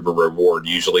sort of a reward,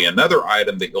 usually another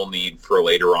item that you'll need for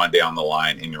later on down the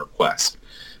line in your quest.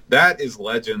 That is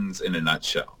Legends in a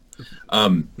nutshell.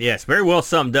 Yes, very well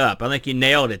summed up. I think you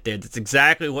nailed it there. That's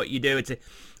exactly what you do.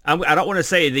 I don't want to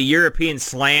say the European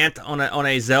slant on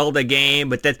a Zelda game,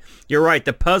 but you're right.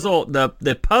 The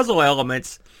puzzle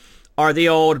elements are the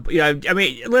old,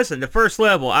 listen, the first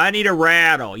level, I need a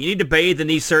rattle. You need to bathe in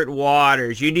these certain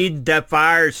waters. You need the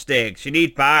fire sticks. You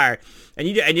need fire.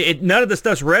 And none of the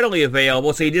stuff's readily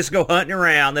available, so you just go hunting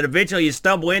around. Then eventually you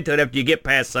stumble into it after you get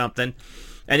past something.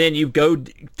 And then you go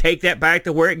take that back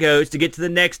to where it goes to get to the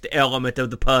next element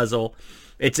of the puzzle.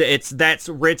 That's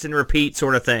rinse and repeat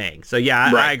sort of thing. So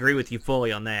yeah, I agree with you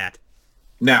fully on that.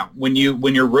 Now, when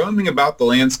you're roaming about the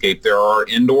landscape, there are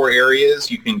indoor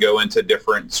areas. You can go into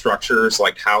different structures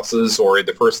like houses, or at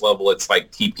the first level, it's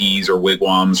like teepees or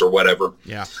wigwams or whatever.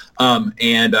 Yeah.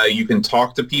 And you can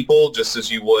talk to people just as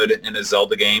you would in a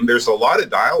Zelda game. There's a lot of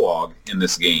dialogue in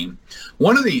this game.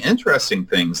 One of the interesting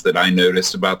things that I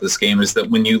noticed about this game is that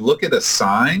when you look at a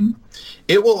sign,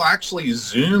 it will actually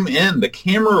zoom in. The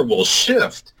camera will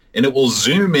shift, and it will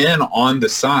zoom in on the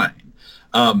sign.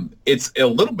 It's a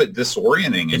little bit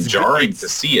disorienting and jarring to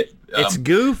see it. It's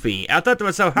goofy. I thought to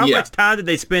myself, how much time did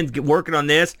they spend working on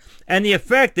this? And the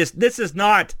effect, this is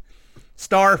not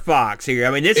Star Fox here.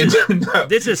 I mean, this is No,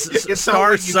 it's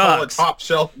Star what you call a sucks. top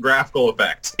shelf graphical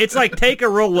effect. It's like take a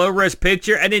real low res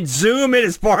picture and then zoom in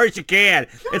as far as you can.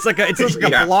 It's like a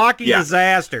Yeah, blocking yeah.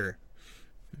 disaster.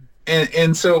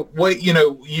 And so what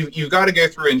you've got to go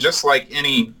through, and just like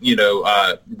any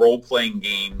role playing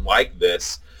game like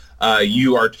this,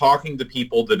 you are talking to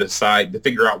people to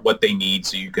figure out what they need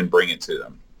so you can bring it to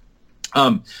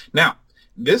them. Now,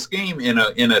 this game in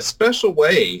a special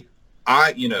way,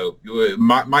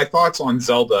 my thoughts on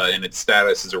Zelda and its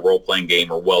status as a role-playing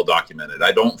game are well documented.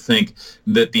 I don't think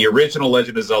that the original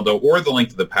Legend of Zelda or The Link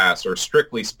to the Past are,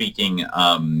 strictly speaking,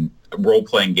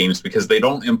 role-playing games, because they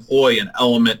don't employ an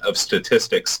element of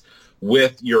statistics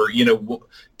with your,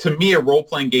 to me, a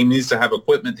role-playing game needs to have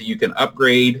equipment that you can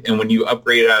upgrade, and when you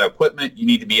upgrade that equipment, you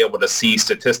need to be able to see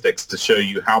statistics to show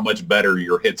you how much better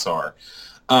your hits are.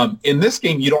 In this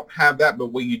game, you don't have that, but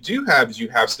what you do have is you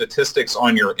have statistics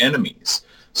on your enemies.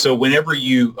 So whenever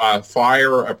you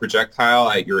fire a projectile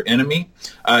at your enemy,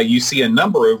 you see a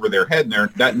number over their head, and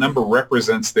that number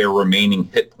represents their remaining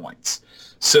hit points.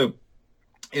 So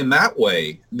in that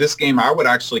way, this game I would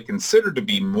actually consider to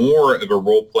be more of a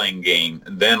role-playing game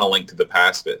than A Link to the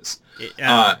Past is. It's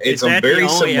is that very the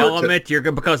only similar element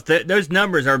because those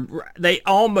numbers they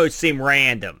almost seem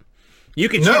random. You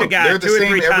can shoot a guy they're the 2 or same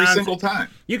 3 every times. single time.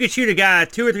 You can shoot a guy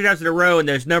 2 or 3 times in a row, and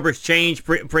those numbers change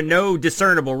for no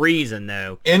discernible reason,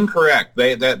 though. Incorrect.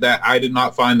 That I did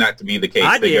not find that to be the case.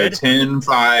 I They did. go 10,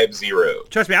 5, 0.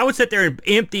 Trust me, I would sit there and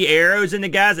empty arrows in the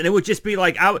guys, and it would just be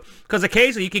like because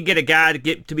occasionally you could get a guy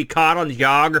to be caught on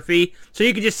geography, so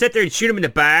you could just sit there and shoot him in the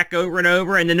back over and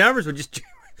over, and the numbers would just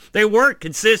they weren't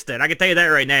consistent. I can tell you that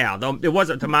right now. Though it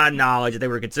wasn't to my knowledge that they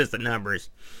were consistent numbers.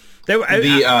 They were. I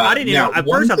didn't even know. At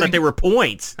first, I thought they were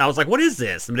points. I was like, "What is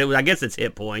this?" But I guess it's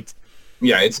hit points.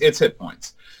 Yeah, it's hit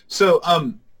points. So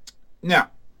now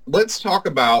let's talk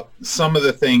about some of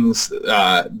the things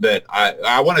that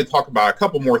I want to talk about. A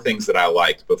couple more things that I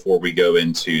liked before we go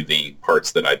into the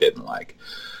parts that I didn't like.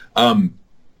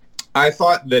 I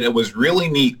thought that it was really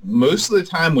neat. Most of the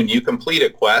time when you complete a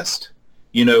quest,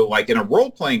 like in a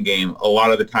role-playing game, a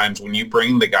lot of the times when you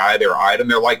bring the guy their item,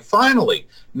 they're like, finally,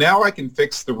 now I can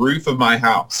fix the roof of my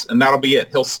house. And that'll be it.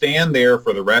 He'll stand there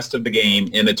for the rest of the game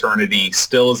in eternity,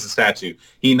 still as a statue.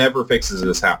 He never fixes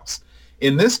his house.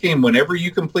 In this game, whenever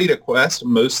you complete a quest,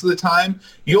 most of the time,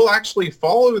 you'll actually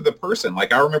follow the person.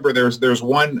 Like I remember there's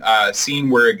one scene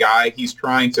where a guy, he's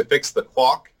trying to fix the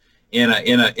clock in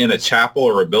a chapel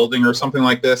or a building or something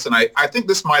like this. And I think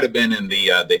this might have been in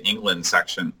the England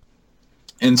section.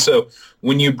 And so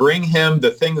when you bring him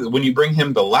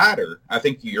the ladder, I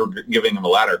think you're giving him a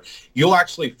ladder, you'll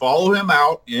actually follow him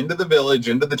out into the village,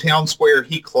 into the town square.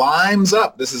 He climbs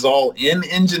up. This is all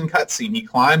in-engine cutscene. He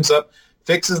climbs up,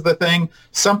 fixes the thing.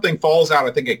 Something falls out.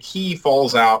 I think a key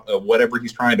falls out of whatever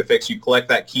he's trying to fix. You collect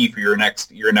that key for your next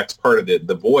part of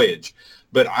the voyage.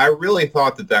 But I really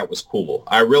thought that was cool.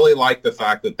 I really like the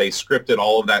fact that they scripted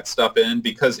all of that stuff in,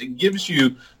 because it gives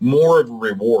you more of a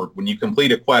reward. When you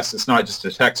complete a quest, it's not just a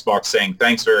text box saying,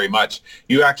 thanks very much.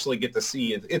 You actually get to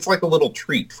see it. It's like a little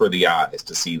treat for the eyes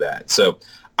to see that. So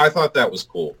I thought that was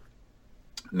cool.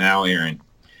 Now, Aaron,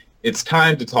 it's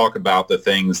time to talk about the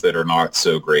things that are not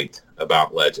so great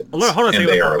about Legends. Hold on a second.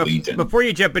 They are Legion. Before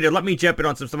you jump in, let me jump in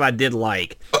on some stuff I did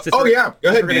like. Yeah. Go ahead,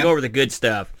 We're going to go over the good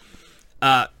stuff.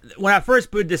 When I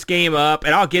first booted this game up,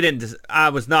 and I'll get into,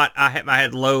 I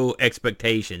had low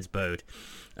expectations, Bode,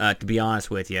 to be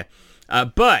honest with you.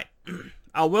 But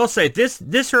I will say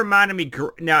this reminded me,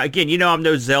 now again, I'm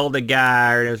no Zelda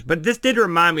guy, but this did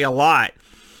remind me a lot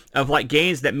of like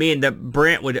games that me and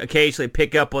Brent would occasionally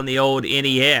pick up on the old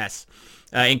NES,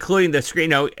 including the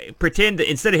screen. Pretend that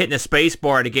instead of hitting the space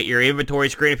bar to get your inventory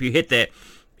screen, if you hit that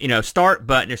start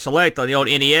button or select on the old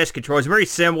NES controls, very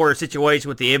similar situation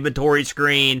with the inventory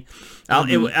screen.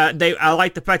 I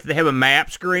like the fact that they have a map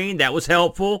screen. That was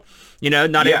helpful.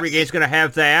 Not every game's going to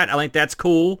have that. I think that's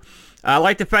cool. I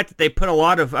like the fact that they put a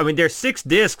lot of, there's 6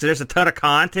 discs. There's a ton of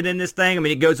content in this thing.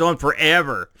 It goes on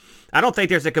forever. I don't think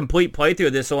there's a complete playthrough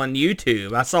of this on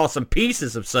YouTube. I saw some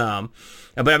pieces of some,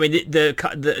 but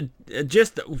the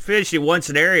just finishing one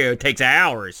scenario takes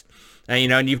hours.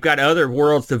 And you've got other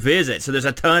worlds to visit, so there's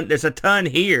a ton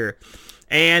here,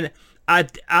 and I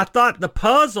thought the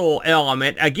puzzle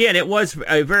element, again, it was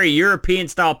a very European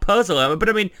style puzzle element,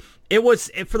 but it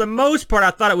was, for the most part,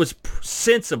 I thought it was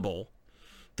sensible.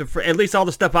 For at least all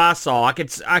the stuff I saw,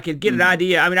 I could get an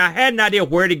idea. I had an idea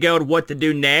where to go and what to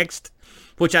do next,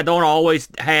 which I don't always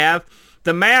have.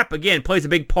 The map, again, plays a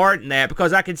big part in that,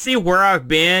 because I can see where I've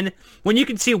been. When you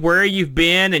can see where you've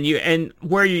been and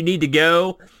where you need to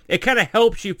go, it kind of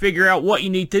helps you figure out what you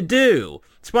need to do.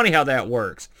 It's funny how that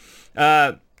works.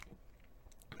 I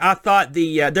thought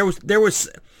there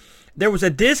was a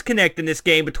disconnect in this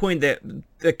game between the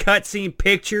cutscene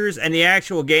pictures and the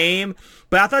actual game,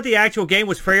 but I thought the actual game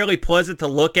was fairly pleasant to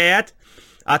look at.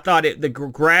 I thought I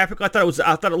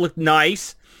thought it looked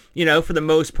nice, for the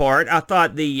most part. I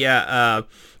thought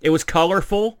it was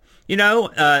colorful,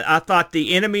 I thought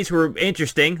the enemies were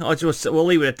interesting. We'll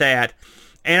leave it at that.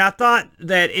 And I thought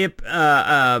that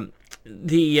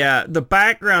the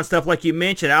background stuff, like you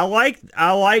mentioned, I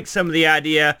like some of the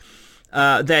idea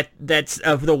that's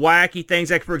of the wacky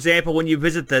things. Like, for example, when you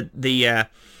visit the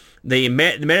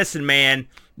medicine man,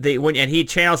 and he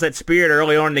channels that spirit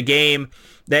early on in the game,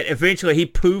 that eventually he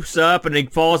poofs up and he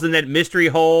falls in that mystery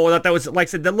hole. I thought that was, like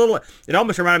I said, it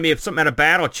almost reminded me of something out of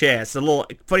Battle Chess, a little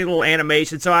funny little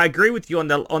animation. So I agree with you on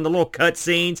the little cut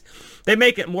scenes. They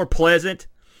make it more pleasant,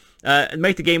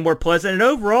 make the game more pleasant, and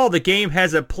overall the game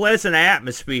has a pleasant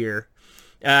atmosphere.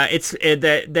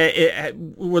 It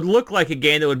would look like a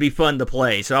game that would be fun to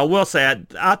play. So I will say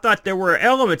I thought there were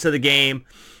elements of the game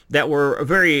that were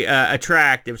very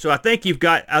attractive. So I think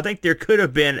there could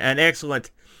have been an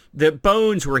excellent. The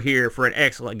bones were here for an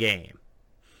excellent game.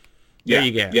 There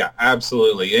you go. Yeah,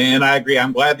 absolutely. And I agree.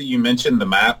 I'm glad that you mentioned the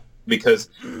map, because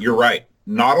you're right.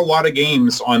 Not a lot of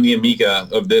games on the Amiga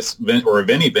of this or of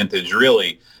any vintage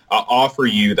really offer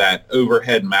you that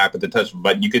overhead map at the touch of a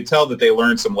button. You could tell that they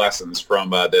learned some lessons from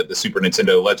the Super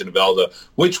Nintendo Legend of Zelda,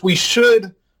 which we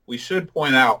should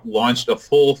point out launched a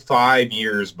full 5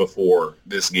 years before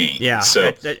this game. Yeah.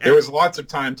 So there was lots of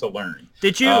time to learn.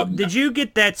 Did you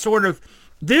get that sort of...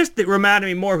 This reminded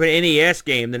me more of an NES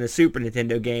game than a Super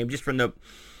Nintendo game, just from the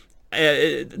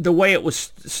way it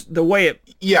was, the way it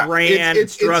ran,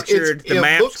 it's structured, the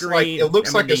map screen. It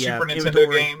looks like a Super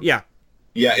Nintendo game.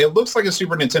 Yeah, it looks like a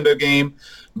Super Nintendo game,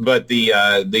 but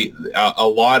a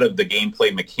lot of the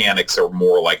gameplay mechanics are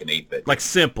more like an 8-bit, like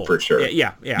simple for sure.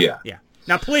 Yeah.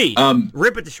 Now, please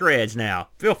rip it to shreds. Now,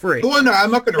 feel free. Well, no,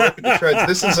 I'm not going to rip it to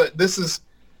shreds.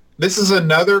 This is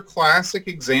another classic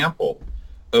example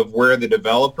of where the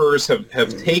developers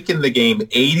have taken the game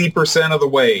 80% of the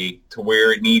way to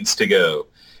where it needs to go.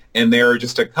 And there are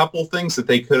just a couple things that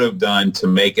they could have done to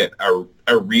make it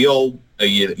a real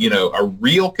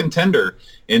contender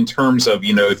in terms of,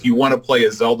 if you want to play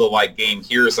a Zelda-like game,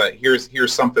 here's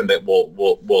something that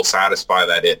will satisfy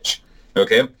that itch.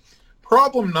 Okay?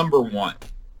 Problem number one,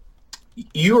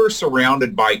 you are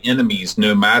surrounded by enemies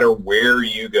no matter where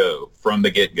you go from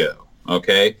the get-go.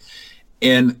 Okay?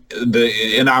 And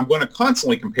I'm going to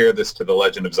constantly compare this to The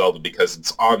Legend of Zelda, because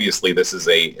it's obviously this is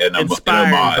an homage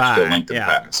to Link to the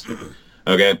Past.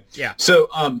 Okay? Yeah. So,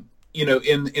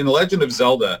 in The Legend of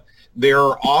Zelda, there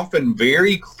are often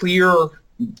very clear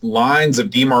lines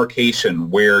of demarcation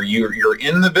where you're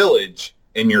in the village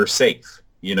and you're safe.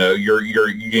 You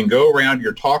can go around,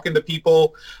 you're talking to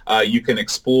people, you can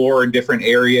explore in different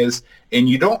areas, and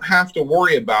you don't have to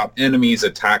worry about enemies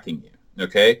attacking you.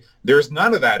 Okay? There's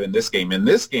none of that in this game. In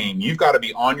this game, you've got to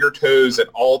be on your toes at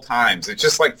all times. It's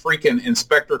just like freaking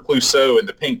Inspector Clouseau in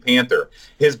the Pink Panther.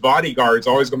 His bodyguard's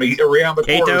always going to be around the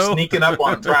corner, sneaking up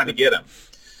on him, trying to get him.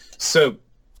 So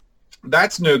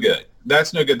that's no good.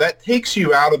 That takes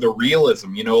you out of the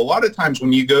realism. A lot of times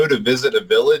when you go to visit a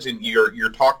village and you're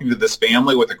talking to this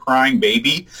family with a crying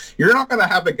baby, you're not going to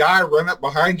have a guy run up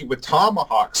behind you with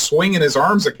tomahawks swinging his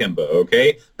arms akimbo,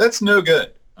 okay? That's no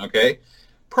good, okay?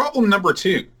 Problem number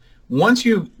two, once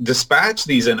you dispatch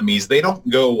these enemies, they don't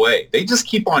go away. They just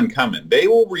keep on coming. They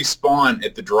will respawn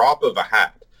at the drop of a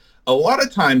hat. A lot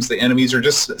of times the enemies are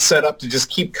just set up to just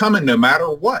keep coming no matter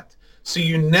what. So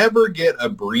you never get a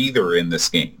breather in this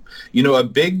game. A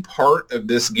big part of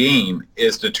this game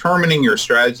is determining your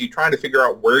strategy, trying to figure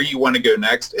out where you want to go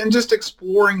next, and just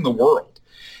exploring the world.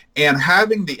 And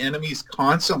having the enemies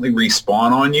constantly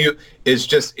respawn on you is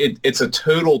just, it's a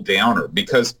total downer,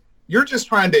 because you're just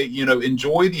trying to,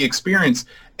 enjoy the experience,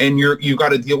 and you've got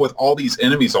to deal with all these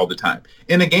enemies all the time.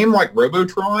 In a game like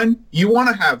Robotron, you want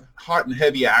to have hot and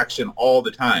heavy action all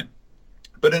the time.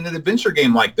 But in an adventure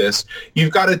game like this,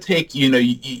 you've got to take,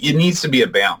 it needs to be a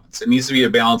balance. It needs to be a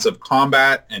balance of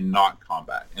combat and not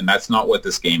combat. And that's not what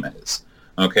this game is.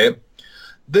 Okay?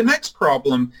 The next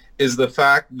problem is the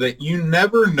fact that you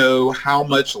never know how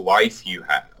much life you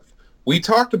have. We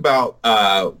talked about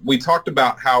how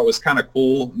it was kind of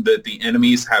cool that the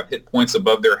enemies have hit points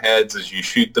above their heads as you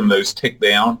shoot them; those tick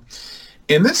down.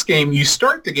 In this game, you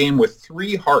start the game with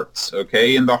 3 hearts,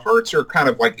 okay? And the hearts are kind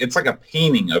of it's like a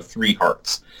painting of 3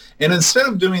 hearts. And instead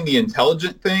of doing the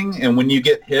intelligent thing, and when you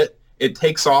get hit, it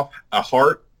takes off a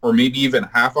heart or maybe even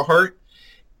half a heart,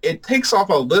 it takes off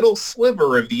a little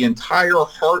sliver of the entire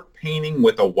heart painting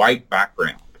with a white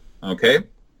background, okay?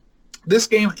 This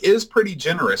game is pretty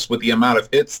generous with the amount of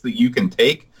hits that you can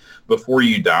take before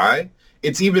you die.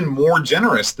 It's even more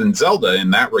generous than Zelda in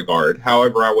that regard.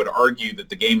 However, I would argue that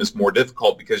the game is more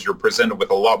difficult because you're presented with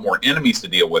a lot more enemies to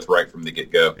deal with right from the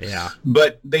get-go. Yeah.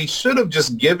 But they should have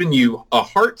just given you a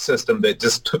heart system that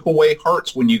just took away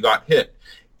hearts when you got hit.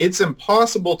 It's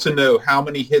impossible to know how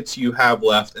many hits you have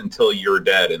left until you're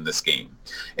dead in this game.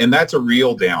 And that's a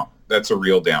real down. That's a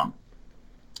real down.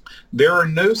 There are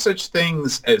no such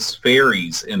things as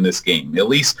fairies in this game, at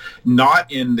least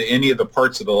not in any of the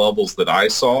parts of the levels that I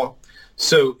saw.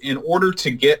 So in order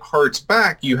to get hearts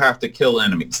back, you have to kill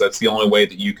enemies. That's the only way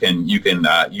that you can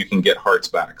get hearts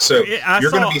back. So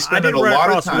you're going to be spending a lot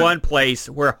of time. One place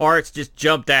where hearts just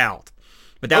jumped out.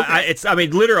 But that, okay.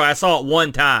 Literally, I saw it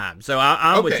one time. So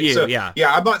I'm with you. So, yeah.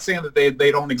 Yeah, I'm not saying that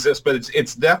they don't exist, but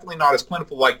it's definitely not as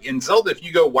plentiful. Like in Zelda, if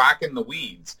you go whacking the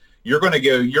weeds, there's going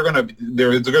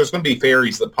to be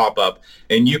fairies that pop up,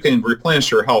 and you can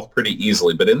replenish your health pretty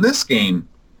easily. But in this game,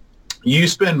 you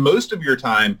spend most of your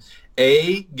time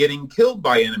A, getting killed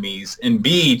by enemies, and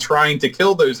B, trying to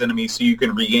kill those enemies so you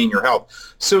can regain your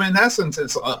health. So in essence,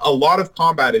 it's a lot of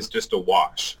combat is just a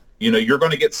wash. You know, you're going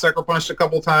to get sucker punched a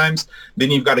couple times, then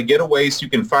you've got to get away so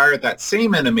you can fire at that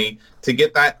same enemy to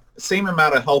get that same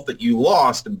amount of health that you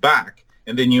lost back,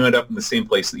 and then you end up in the same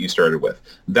place that you started with.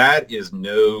 That is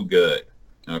no good,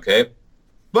 okay?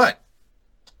 But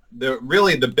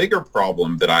the bigger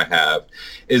problem that I have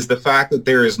is the fact that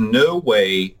there is no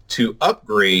way to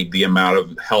upgrade the amount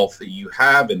of health that you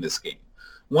have in this game.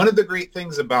 One of the great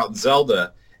things about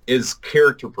Zelda is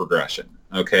character progression.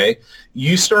 Okay,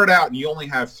 you start out and you only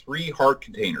have 3 heart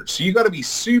containers. So you got to be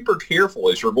super careful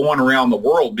as you're going around the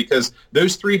world because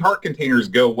those 3 heart containers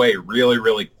go away really,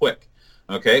 really quick.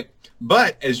 Okay,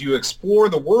 but as you explore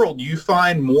the world, you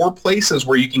find more places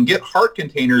where you can get heart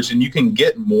containers and you can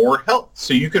get more health.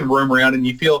 So you can roam around and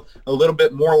you feel a little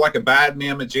bit more like a bad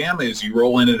mamma jamma as you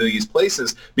roll into these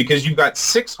places because you've got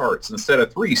 6 hearts instead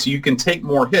of 3, so you can take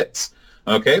more hits.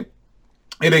 Okay.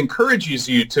 It encourages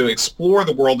you to explore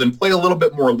the world and play a little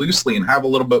bit more loosely and have a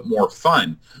little bit more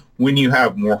fun when you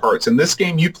have more hearts. In this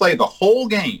game, you play the whole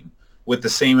game with the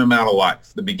same amount of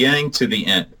life, the beginning to the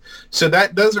end. So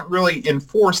that doesn't really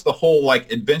enforce the whole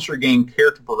like adventure game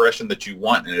character progression that you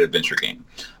want in an adventure game.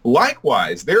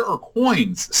 Likewise, there are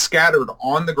coins scattered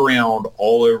on the ground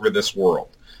all over this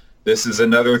world. This is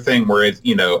another thing where it's,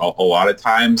 you know, a lot of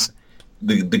times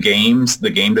the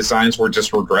game designs were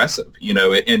just regressive. You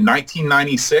know, in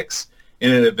 1996,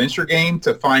 in an adventure game,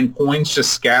 to find coins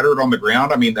just scattered on the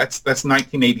ground, I mean, that's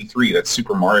 1983. That's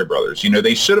Super Mario Brothers. You know,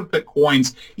 they should have put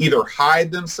coins, either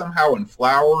hide them somehow in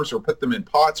flowers or put them in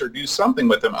pots or do something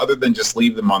with them other than just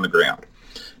leave them on the ground.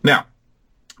 Now,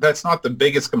 that's not the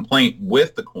biggest complaint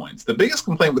with the coins. The biggest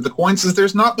complaint with the coins is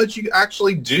there's not much you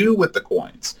actually do with the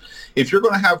coins. If you're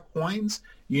going to have coins,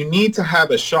 you need to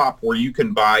have a shop where you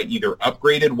can buy either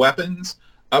upgraded weapons,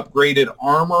 upgraded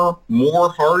armor, more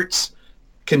hearts,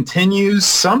 continues,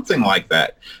 something like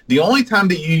that. The only time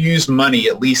that you use money,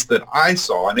 at least that I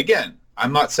saw, and again,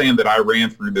 I'm not saying that I ran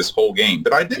through this whole game,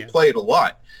 but I did play it a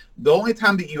lot. The only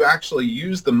time that you actually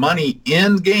use the money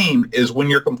in game is when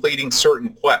you're completing certain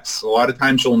quests. A lot of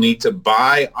times you'll need to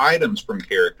buy items from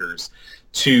characters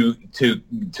to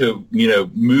you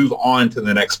know, move on to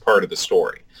the next part of the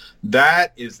story.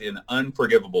 That is an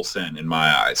unforgivable sin in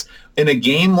my eyes. In a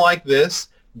game like this,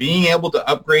 being able to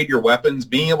upgrade your weapons,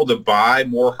 being able to buy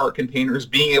more heart containers,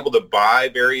 being able to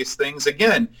buy various things,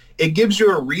 again, it gives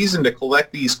you a reason to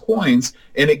collect these coins,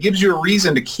 and it gives you a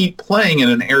reason to keep playing in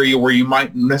an area where you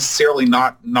might necessarily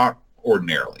not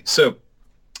ordinarily. So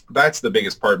that's the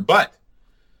biggest part. But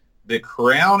the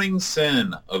crowning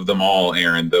sin of them all,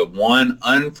 Aaron, the one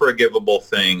unforgivable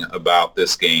thing about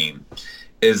this game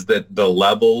is that the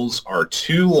levels are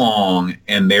too long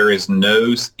and there is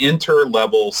no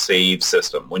inter-level save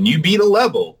system. When you beat a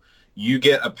level, you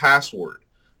get a password.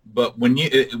 But when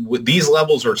these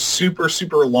levels are super,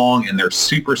 super long and they're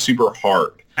super, super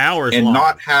hard. Hours and long.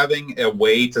 Not having a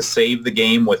way to save the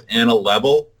game within a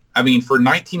level, I mean, for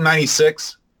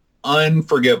 1996,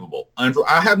 unforgivable.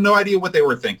 I have no idea what they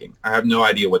were thinking.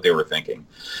 The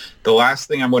last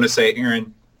thing I'm going to say,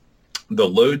 Aaron, the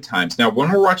load times. Now,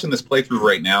 when we're watching this playthrough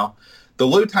right now, the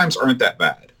load times aren't that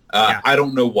bad. I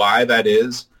don't know why that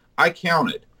is. I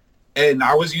counted, and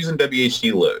I was using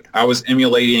WHD load. I was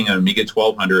emulating an Amiga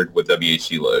 1200 with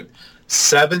WHD load.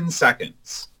 7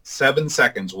 seconds. 7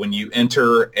 seconds when you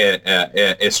enter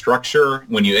a structure,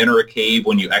 when you enter a cave,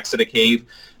 when you exit a cave.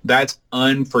 That's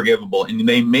unforgivable. And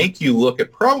they make you look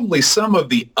at probably some of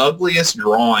the ugliest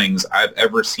drawings I've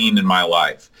ever seen in my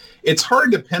life. It's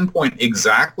hard to pinpoint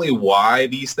exactly why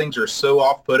these things are so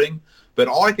off-putting, but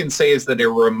all I can say is that it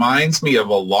reminds me of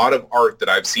a lot of art that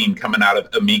I've seen coming out of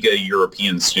Amiga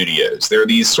European studios. They're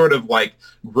these sort of like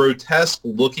grotesque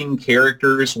looking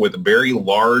characters with very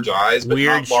large eyes, but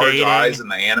weird not large shading. eyes in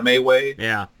the anime way.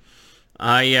 Yeah.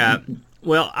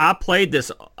 Well, I played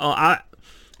this.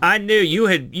 I knew you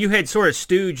had sort of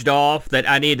stooged off that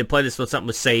I needed to play this with something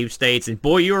with save states, and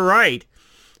boy, you were right.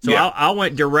 So Yeah. I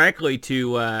went directly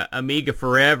to Amiga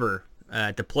Forever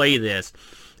to play this,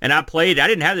 and I played. I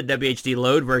didn't have the WHD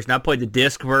load version. I played the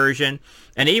disc version,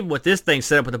 and even with this thing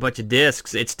set up with a bunch of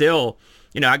discs, it's still,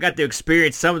 I got to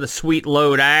experience some of the sweet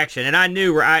load action, and I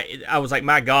knew where I was like,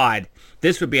 my God,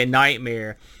 this would be a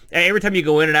nightmare. Every time you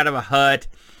go in and out of a hut.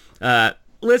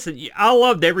 Listen, I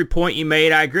loved every point you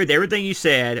made. I agree with everything you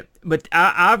said, but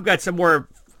I've got some more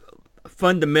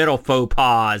fundamental faux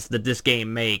pas that this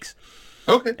game makes.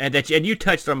 Okay. And you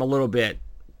touched on them a little bit.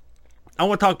 I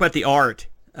want to talk about the art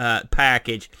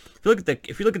package.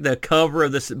 If you look at the cover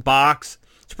of this box,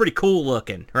 it's pretty cool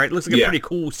looking, right? It looks like a pretty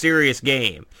cool, serious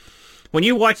game. When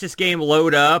you watch this game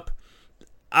load up,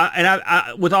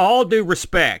 I with all due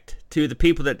respect to the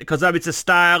people because it's a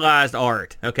stylized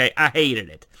art, okay? I hated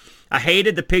it. I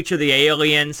hated the picture of the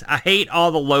aliens. I hate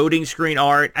all the loading screen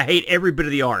art. I hate every bit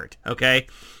of the art, okay?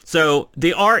 So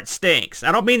the art stinks.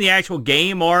 I don't mean the actual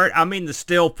game art. I mean the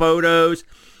still photos.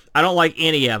 I don't like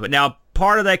any of it. Now,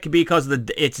 part of that could be because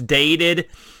it's dated.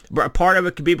 But part of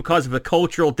it could be because of a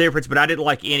cultural difference, but I didn't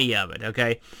like any of it,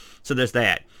 okay? So there's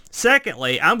that.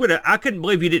 Secondly, I couldn't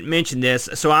believe you didn't mention this,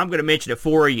 so I'm going to mention it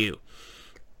for you.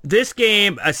 This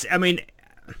game, I mean,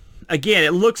 again,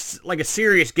 it looks like a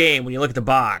serious game when you look at the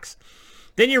box.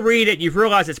 Then you read it, you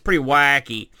realize it's pretty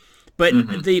wacky. But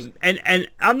and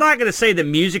I'm not going to say the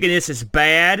music in this is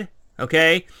bad,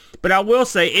 okay? But I will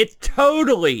say it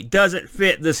totally doesn't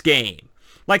fit this game.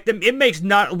 Like it makes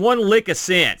not one lick of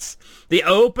sense. The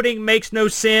opening makes no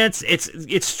sense.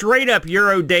 It's straight up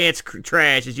Euro dance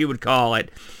trash, as you would call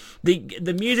it.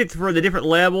 The music for the different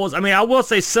levels. I mean, I will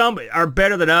say some are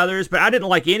better than others, but I didn't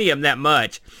like any of them that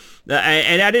much.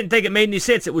 And I didn't think it made any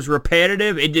sense. It was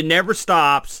repetitive. It never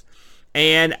stops.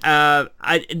 And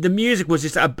the music was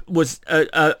just a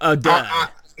dud.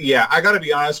 I got to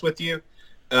be honest with you.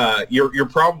 You're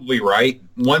probably right.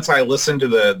 Once I listened to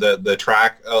the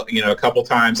track, a couple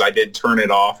times, I did turn it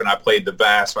off, and I played the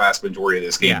vast majority of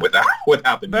this game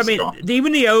without the music But I mean, on.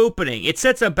 even the opening, it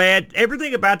sets a bad.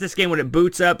 Everything about this game when it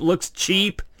boots up looks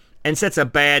cheap and sets a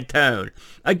bad tone.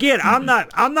 Again, I'm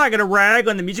not going to rag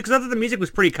on the music because I thought the music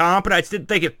was pretty competent. I just didn't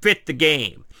think it fit the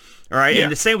game. All right,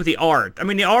 and the same with the art. I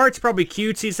mean, the art's probably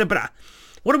cutesy and stuff, but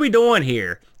what are we doing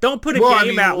here? Don't put a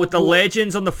game out with the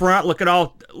legends on the front looking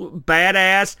all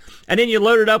badass, and then you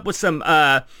load it up with some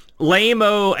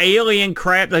lame-o alien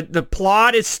crap. The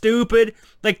plot is stupid.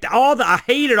 Like I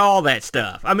hated all that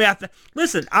stuff. I mean,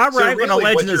 listen, I rag on a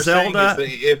Legend of Zelda.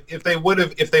 If they would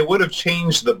have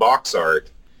changed the box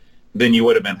art, then you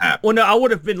would have been happy. Well, no,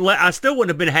 I still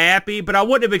wouldn't have been happy, but I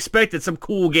wouldn't have expected some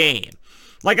cool game.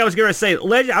 Like I was going to say,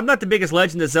 I'm not the biggest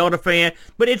Legend of Zelda fan,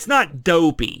 but it's not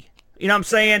dopey. You know what I'm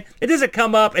saying? It doesn't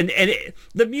come up, and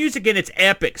the music in it's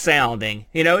epic sounding.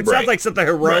 It sounds like something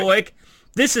heroic. Right.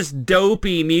 This is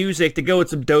dopey music to go with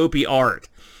some dopey art.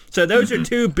 So those are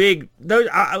two big, those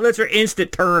are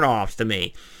instant turnoffs to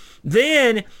me.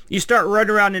 Then you start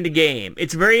running around in the game.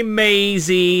 It's very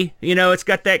mazy. It's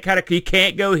got that kind of, you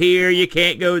can't go here, you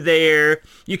can't go there,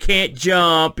 you can't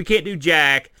jump, you can't do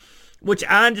jack. Which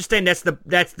I understand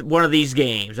that's one of these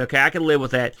games. Okay, I can live with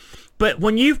that. But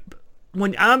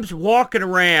when I'm walking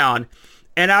around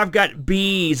and I've got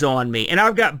bees on me and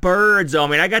I've got birds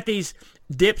on me and I got these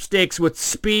dipsticks with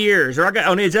spears, or I got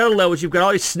on these other levels you've got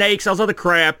all these snakes, all this other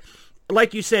crap.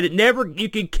 Like you said, you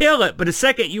can kill it, but the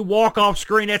second you walk off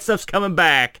screen, that stuff's coming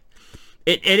back.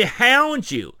 It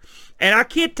hounds you, and I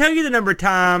can't tell you the number of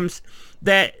times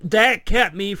that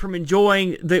kept me from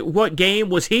enjoying what game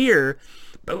was here.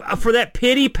 For that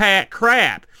pity pat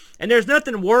crap. And there's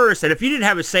nothing worse than if you didn't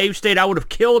have a save state, I would have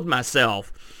killed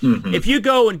myself. Mm-hmm. If you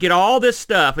go and get all this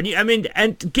stuff, and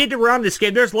get around this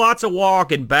game, there's lots of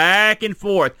walking back and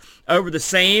forth over the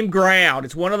same ground.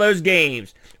 It's one of those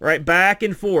games, right? Back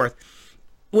and forth.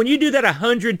 When you do that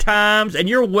 100 times and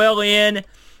you're well in,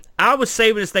 I was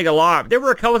saving this thing a lot. There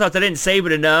were a couple times I didn't save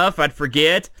it enough. I'd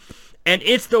forget. And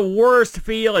it's the worst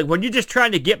feeling when you're just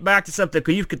trying to get back to something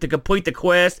to complete the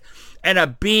quest, and a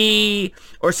bee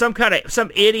or some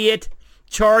idiot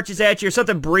charges at you, or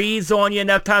something breathes on you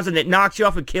enough times and it knocks you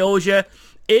off and kills you.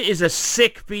 It is a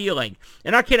sick feeling,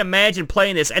 and I can't imagine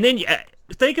playing this. And then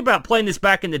think about playing this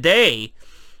back in the day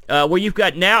where you've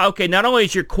got now, okay, not only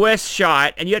is your quest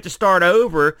shot and you have to start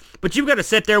over, but you've got to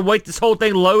sit there and wait this whole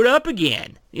thing load up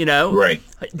again, you know? Right.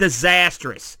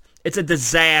 Disastrous. It's a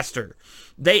disaster.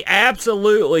 They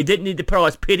absolutely didn't need to put all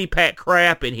this pity-pat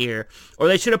crap in here, or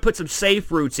they should have put some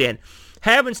safe routes in.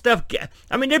 Having stuff,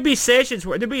 I mean, there'd be sessions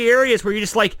where, there'd be areas where you're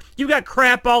just like, you got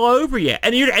crap all over you.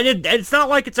 And it's not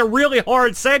like it's a really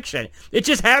hard section. It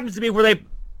just happens to be where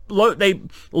they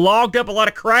logged up a lot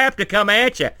of crap to come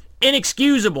at you.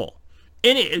 Inexcusable.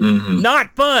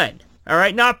 Not fun. All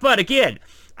right, not fun. Again,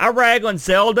 I rag on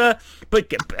Zelda,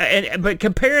 but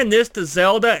comparing this to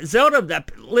Zelda,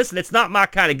 listen, it's not my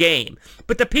kind of game.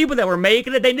 But the people that were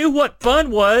making it, they knew what fun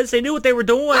was. They knew what they were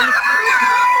doing.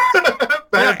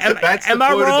 That's the am I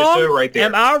quote wrong? of the show right there.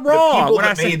 Am I wrong? The people when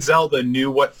that made Zelda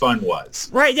knew what fun was.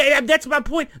 Right, yeah, that's my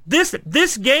point.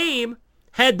 This game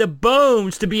had the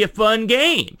bones to be a fun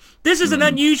game. This is an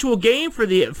unusual game for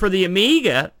the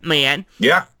Amiga, man.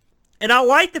 Yeah. And I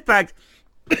like the fact,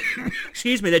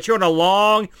 excuse me, that you're on a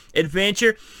long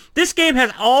adventure. This game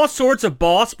has all sorts of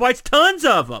boss fights, tons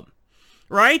of them,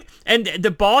 right? And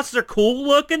the bosses are cool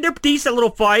looking. They're decent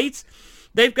little fights.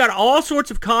 They've got all sorts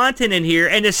of content in here,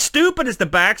 and as stupid as the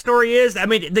backstory is, I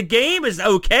mean, the game is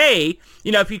okay,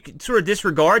 you know, if you sort of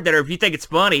disregard that or if you think it's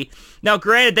funny. Now,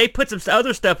 granted, they put some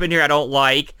other stuff in here I don't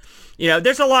like. You know,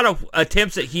 there's a lot of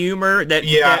attempts at humor that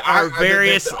are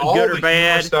various, good or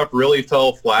bad. Stuff really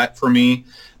fell flat for me.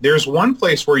 There's one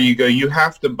place where you go, you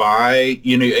have to buy,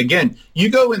 you know, again, you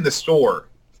go in the store.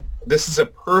 This is a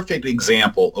perfect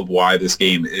example of why this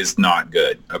game is not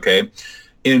good, okay?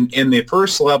 In the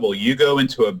first level, you go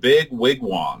into a big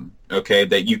wigwam, okay,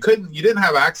 that you didn't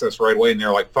have access right away, and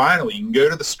they're like, finally, you can go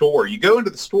to the store. You go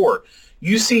into the store,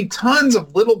 you see tons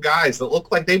of little guys that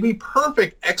look like they'd be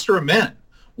perfect extra men.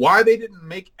 Why they didn't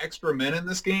make extra men in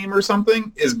this game or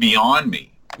something is beyond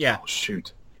me. Yeah. Oh,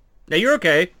 shoot. Now, you're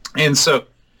okay. And so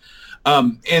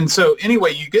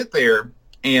anyway, you get there,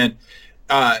 and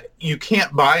you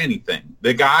can't buy anything.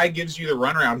 The guy gives you the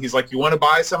runaround. He's like, you want to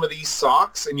buy some of these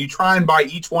socks? And you try and buy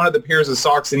each one of the pairs of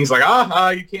socks, and he's like,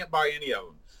 you can't buy any of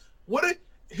them.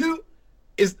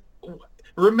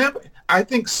 Remember, I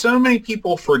think so many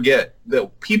people forget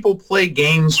that people play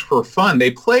games for fun.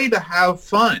 They play to have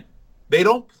fun. They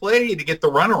don't play to get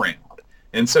the runaround.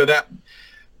 And so that,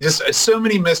 just so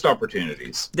many missed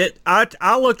opportunities. That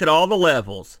I looked at all the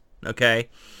levels, okay?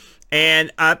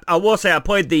 And I will say I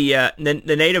played the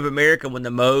Native American one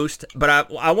the most, but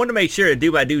I wanted to make sure to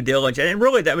do my due diligence. And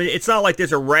really, I mean, it's not like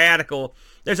there's a graphical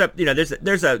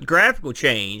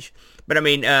change, but I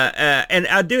mean, and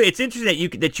I do. It's interesting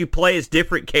that you play as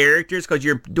different characters because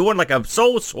you're doing like a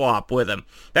soul swap with them.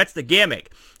 That's the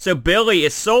gimmick. So Billy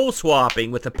is soul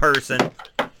swapping with a person.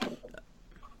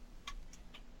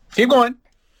 Keep going.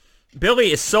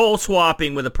 Billy is soul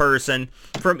swapping with a person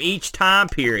from each time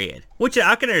period, which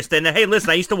I can understand. Now, hey, listen,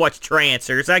 I used to watch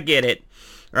Trancers. I get it,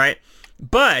 right?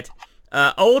 But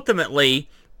ultimately,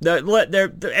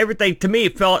 everything to me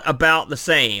felt about the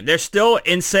same. There's still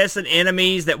incessant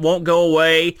enemies that won't go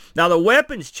away. Now, the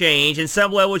weapons change. In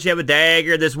some levels, you have a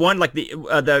dagger. There's one like the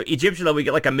Egyptian level, you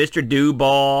get like a Mr. Do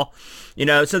ball, you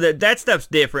know, so that stuff's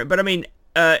different. But, I mean,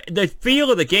 the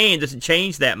feel of the game doesn't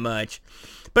change that much.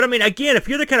 But, I mean, again, if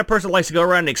you're the kind of person that likes to go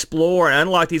around and explore and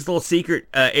unlock these little secret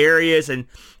areas and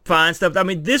find stuff, I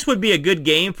mean, this would be a good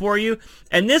game for you.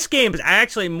 And this game is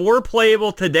actually more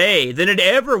playable today than it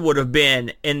ever would have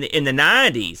been in the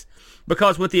 90s.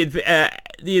 Because with the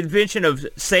invention of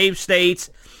save states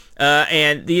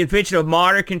and the invention of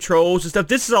modern controls and stuff,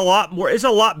 this is it's a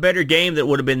lot better game than it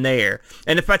would have been there.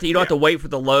 And the fact that you don't have to wait for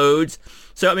the loads.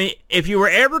 So, I mean, if you were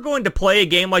ever going to play a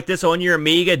game like this on your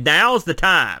Amiga, now's the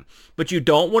time. But you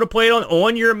don't want to play it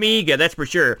on your Amiga, that's for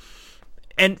sure.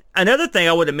 And another thing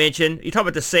I would have mentioned, you talk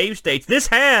about the save states. This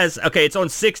has, okay, it's on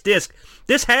 6 discs.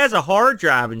 This has a hard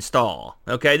drive install.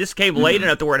 Okay, this came late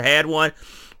enough to where it had one.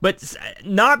 But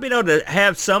not being able to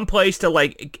have some place to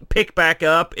like pick back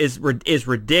up is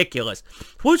ridiculous.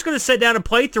 Who's going to sit down and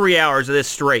play 3 hours of this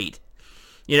straight?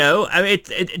 You know, I mean,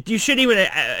 you shouldn't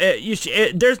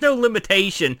even. There's no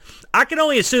limitation. I can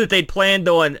only assume that they'd planned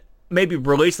on maybe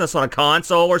releasing this on a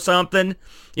console or something.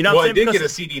 You know, well, it did get a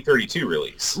CD32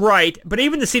 release, right? But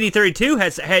even the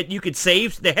CD32 had you could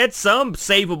save. They had some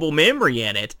savable memory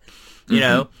in it. You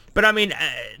know, but I mean,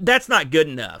 that's not good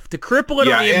enough to cripple it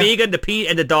on the Amiga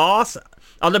and the DOS.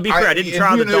 Although, to be fair, I didn't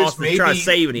try the DOS to try to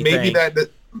save anything.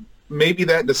 Maybe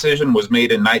that decision was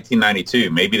made in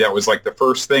 1992. Maybe that was like the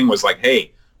first thing was like,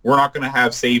 hey, we're not going to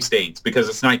have save states because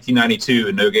it's 1992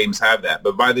 and no games have that.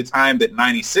 But by the time that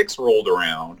 96 rolled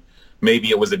around, maybe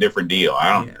it was a different deal.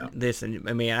 I don't know. Listen,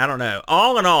 I mean, I don't know.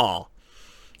 All in all,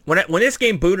 when this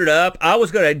game booted up, I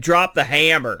was going to drop the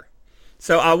hammer.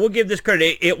 So I will give this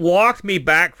credit. It walked me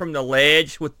back from the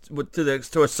ledge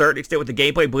to a certain extent with the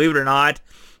gameplay, believe it or not.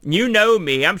 You know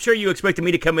me. I'm sure you expected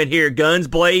me to come in here guns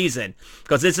blazing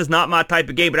because this is not my type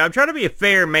of game. But I'm trying to be a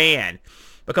fair man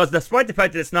because despite the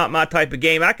fact that it's not my type of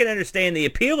game, I can understand the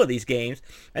appeal of these games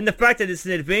and the fact that it's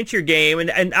an adventure game.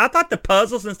 And I thought the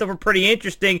puzzles and stuff were pretty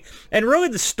interesting. And really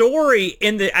the story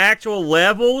in the actual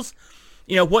levels,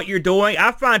 what you're doing,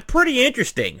 I find pretty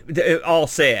interesting, all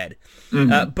said.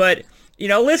 But...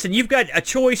 listen, you've got a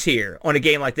choice here on a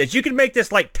game like this. You can make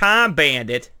this like Time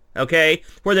Bandit, okay,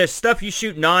 where there's stuff you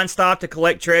shoot nonstop to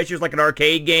collect treasures like an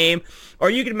arcade game,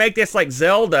 or you can make this like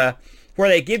Zelda, where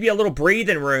they give you a little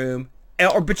breathing room,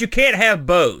 but you can't have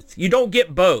both. You don't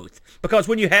get both, because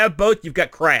when you have both, you've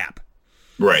got crap.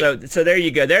 Right. So there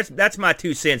you go. That's my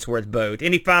 2 cents worth both.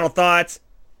 Any final thoughts?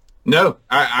 No,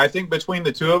 I think between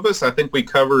the two of us, I think we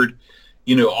covered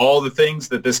all the things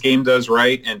that this game does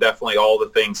right, and definitely all the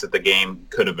things that the game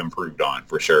could have improved on,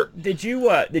 for sure. Did you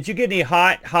get any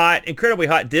incredibly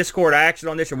hot Discord action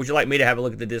on this, or would you like me to have a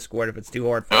look at the Discord if it's too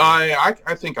hard for you? I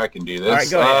think I can do this. All right,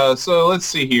 go ahead. So let's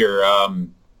see here.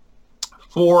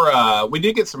 We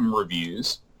did get some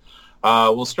reviews.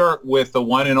 We'll start with the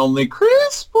one and only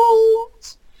Chris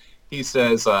Folds. He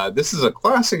says, this is a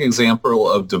classic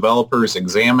example of developers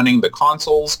examining the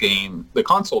console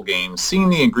game, seeing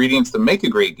the ingredients that make a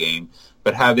great game,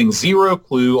 but having zero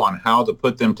clue on how to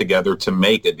put them together to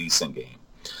make a decent game.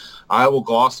 I will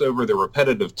gloss over the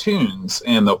repetitive tunes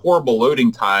and the horrible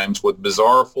loading times with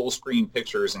bizarre full-screen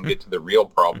pictures and get to the real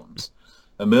problems.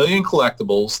 A million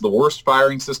collectibles, the worst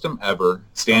firing system ever,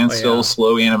 standstill,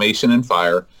 slow animation and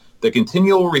fire, the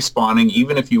continual respawning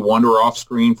even if you wander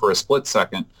off-screen for a split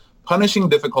second, punishing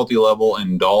difficulty level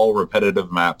and dull,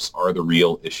 repetitive maps are the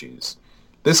real issues.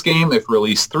 This game, if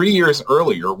released 3 years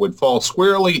earlier, would fall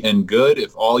squarely in good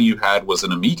if all you had was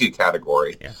an Amiga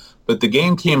category. Yeah. But the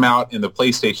game came out in the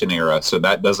PlayStation era, so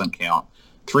that doesn't count.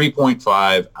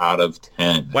 3.5 out of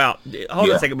 10. Wow. Hold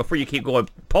on a second before you keep going.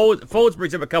 Folds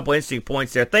brings up a couple interesting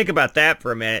points there. Think about that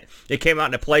for a minute. It came out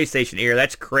in the PlayStation era.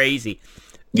 That's crazy.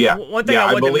 Yeah,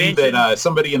 I believe that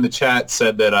somebody in the chat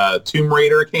said that Tomb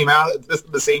Raider came out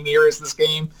the same year as this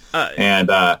game. And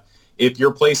if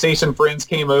your PlayStation friends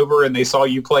came over and they saw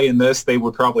you playing this, they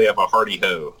would probably have a hearty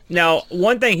ho. Now,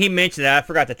 one thing he mentioned that I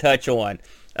forgot to touch on,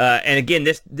 and again,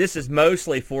 this is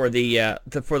mostly for the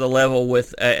level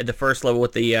with the first level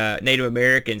with the Native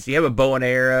Americans. You have a bow and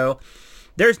arrow.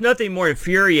 There's nothing more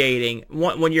infuriating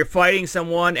when you're fighting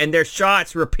someone and their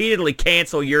shots repeatedly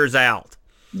cancel yours out.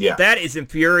 Yeah. That is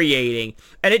infuriating.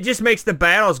 And it just makes the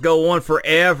battles go on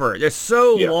forever. They're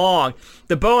so long.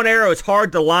 The bow and arrow is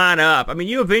hard to line up. I mean,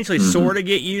 you eventually sort of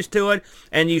get used to it,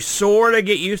 and you sort of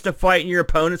get used to fighting your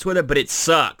opponents with it, but it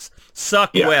sucks.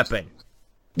 Weapon.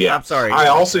 Yeah. I'm sorry. I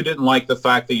also didn't like the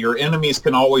fact that your enemies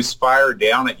can always fire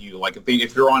down at you. Like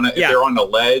if they're on a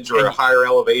ledge or a higher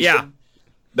elevation,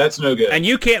 that's no good. And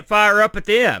you can't fire up at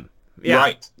them. Yeah.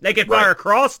 Right. They can fire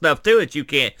across stuff too that you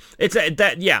can't.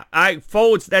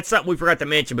 Folds, that's something we forgot to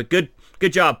mention, but good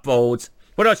job, Folds.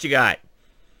 What else you got?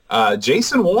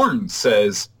 Jason Warren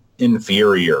says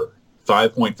inferior.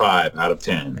 5.5 out of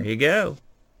 10. There you go.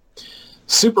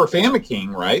 Super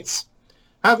Famiking writes,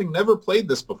 having never played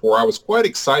this before, I was quite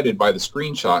excited by the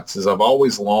screenshots as I've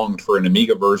always longed for an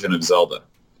Amiga version of Zelda.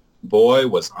 Boy,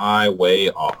 was I way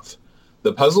off.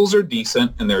 The puzzles are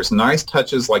decent, and there's nice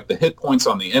touches like the hit points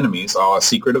on the enemies, a la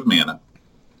Secret of Mana.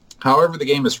 However, the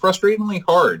game is frustratingly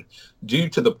hard due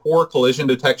to the poor collision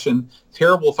detection,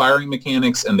 terrible firing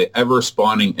mechanics, and the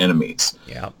ever-spawning enemies.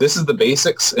 Yeah. This is the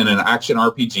basics in an action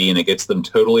RPG, and it gets them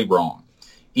totally wrong.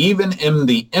 Even in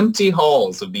the empty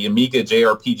halls of the Amiga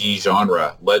JRPG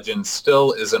genre, Legend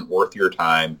still isn't worth your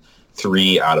time.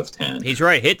 3 out of 10. He's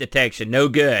right. Hit detection, no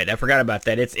good. I forgot about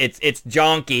that. It's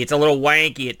jonky. It's a little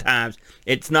wanky at times.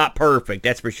 It's not perfect.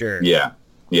 That's for sure. Yeah.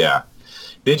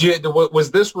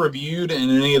 Was this reviewed in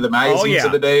any of the magazines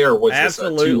of the day, or was this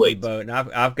too late? Bo. And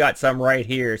I've got some right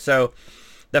here. So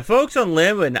the folks on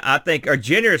Lemon, I think, are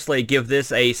generously give this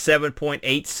a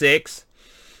 7.86.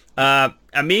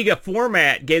 Amiga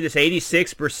Format gave this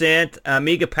 86%.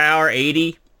 Amiga Power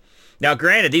 80. Now,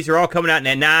 granted, these are all coming out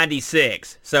in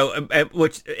 96, so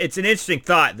which it's an interesting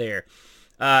thought there.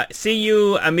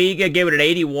 CU Amiga gave it an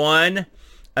 81.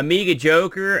 Amiga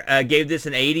Joker gave this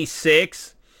an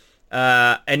 86.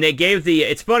 And they gave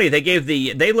it's funny,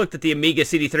 they looked at the Amiga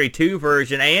CD32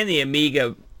 version and the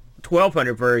Amiga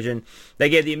 1200 version. They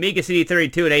gave the Amiga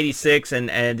CD32 an 86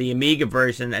 and the Amiga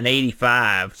version an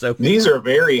 85. So these are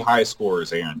very high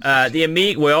scores, Aaron. The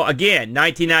Amiga, well, again,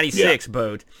 1996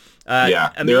 boat.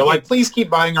 Yeah, Amiga, they're like, please keep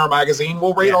buying our magazine.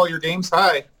 We'll rate all your games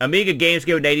high. Amiga games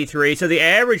give it an 83. So the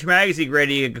average magazine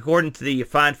rating, according to the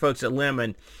fine folks at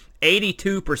Lemon,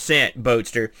 82%,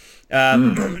 Boatster.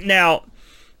 Now,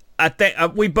 I think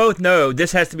we both know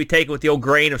this has to be taken with the old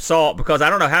grain of salt because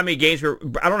I don't know how many games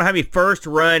I don't know how many first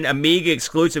run Amiga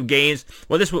exclusive games.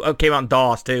 Well, this came out on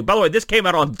DOS too. By the way, this came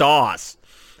out on DOS.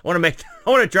 I want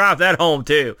to drive that home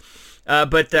too. I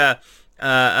don't know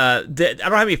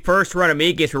how many first run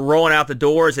Amiga games were rolling out the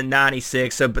doors in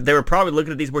 '96. So, but they were probably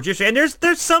looking at these boards yesterday. And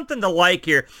there's something to like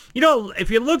here. You know, if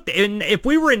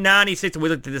we were in '96 and we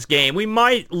looked at this game, we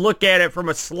might look at it from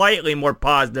a slightly more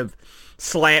positive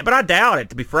slant, but I doubt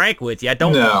it. To be frank with you, I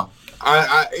don't. No,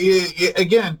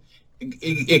 again,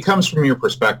 it comes from your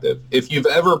perspective. If you've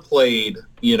ever played,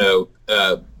 The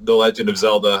Legend of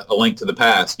Zelda: A Link to the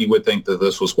Past, you would think that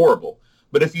this was horrible.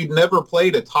 But if you'd never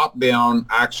played a top-down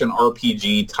action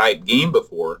RPG type game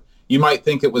before, you might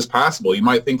think it was passable. You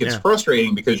might think it's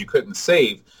frustrating because you couldn't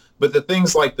save. But the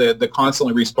things like the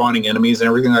constantly respawning enemies and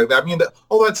everything like that, I mean,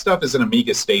 all that stuff is an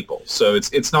Amiga staple. So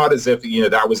it's not as if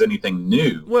that was anything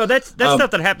new. Well, that's stuff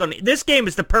that happened. This game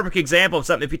is the perfect example of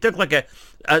something. If you took like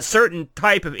a certain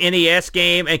type of NES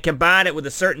game and combine it with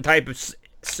a certain type of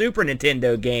Super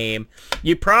Nintendo game,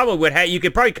 you probably would have. You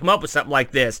could probably come up with something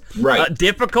like this. Right.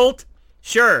 Difficult,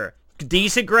 sure.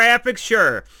 Decent graphics,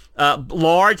 sure.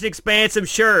 Large and expansive,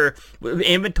 sure.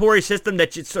 Inventory system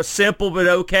that's just so simple but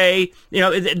okay.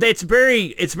 It's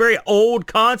very old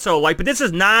console like, but this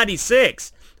is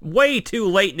 '96. Way too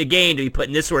late in the game to be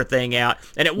putting this sort of thing out,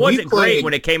 and it wasn't great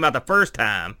when it came out the first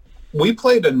time. We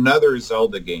played another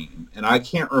Zelda game, and I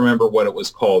can't remember what it was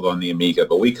called on the Amiga,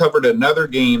 but we covered another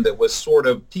game that was sort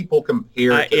of people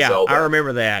compared to Zelda. I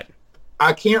remember that.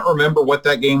 I can't remember what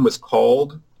that game was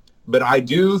called, but I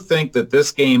do think that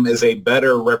this game is a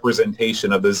better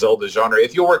representation of the Zelda genre.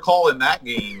 If you'll recall, in that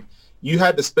game, you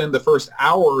had to spend the first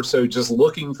hour or so just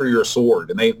looking for your sword,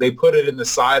 and they put it in the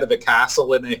side of a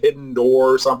castle in a hidden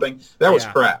door or something. That was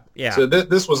crap. Yeah. So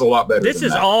this was a lot better. This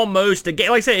is almost a game.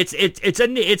 Like I said,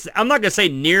 it's I'm not gonna say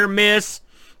near miss,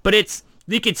 but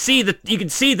you can see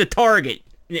the target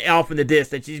off in the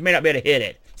distance. You may not be able to hit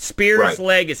it. Spears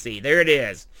Legacy. There it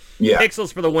is. Yeah.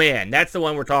 Pixels for the win. That's the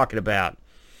one we're talking about.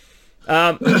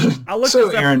 I looked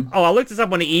Aaron. I looked this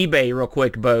up on the eBay real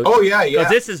quick, Bo. Oh yeah. Because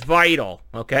this is vital.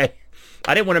 Okay,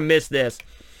 I didn't want to miss this.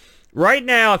 Right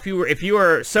now, if you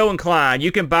are so inclined,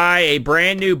 you can buy a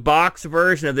brand new box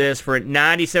version of this for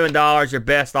 $97, your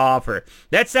best offer.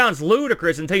 That sounds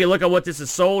ludicrous until you look at what this is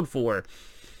sold for.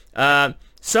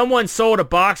 Someone sold a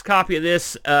box copy of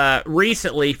this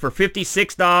recently for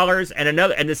 $56, and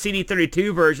the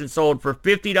CD32 version sold for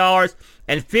 $50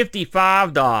 and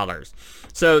 $55.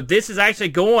 So this is actually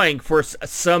going for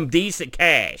some decent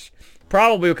cash,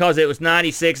 probably because it was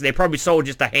 96. They probably sold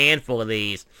just a handful of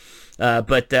these.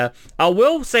 But I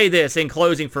will say this in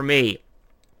closing for me.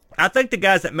 I think the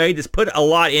guys that made this put a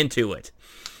lot into it.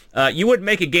 You wouldn't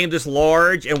make a game this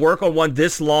large and work on one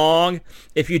this long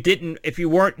if you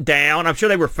weren't down. I'm sure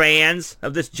they were fans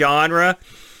of this genre.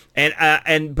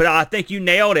 But I think you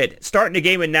nailed it. Starting the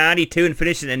game in 92 and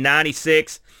finishing in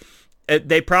 96.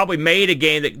 They probably made a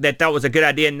game that was a good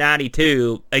idea in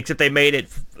 92, except they made it,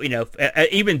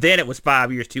 even then it was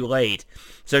 5 years too late.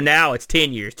 So now it's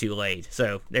 10 years too late.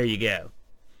 So there you go.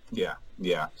 Yeah.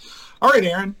 All right,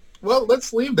 Aaron. Well,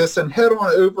 let's leave this and head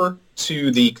on over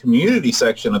to the community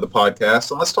section of the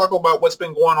podcast, and let's talk about what's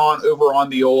been going on over on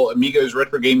the old Amigos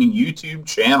Retro Gaming YouTube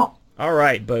channel. All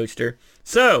right, Boaster.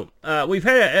 So we've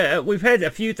had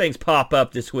a few things pop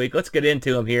up this week. Let's get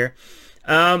into them here.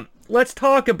 Let's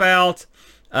talk about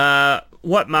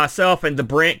what myself and the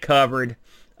Brent covered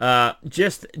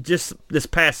just this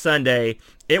past Sunday.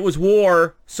 It was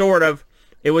war, sort of.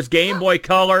 It was Game Boy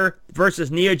Color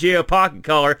versus Neo Geo Pocket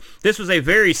Color. This was a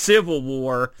very civil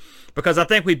war because I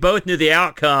think we both knew the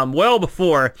outcome well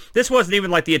before. This wasn't even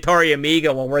like the Atari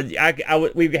Amiga one where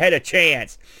we had a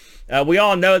chance. We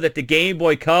all know that the Game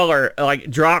Boy Color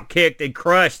drop kicked and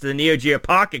crushed the Neo Geo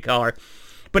Pocket Color.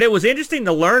 But it was interesting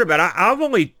to learn about. I've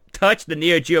only touched the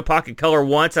Neo Geo Pocket Color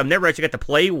once. I've never actually got to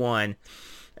play one.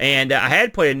 And I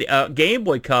had played a Game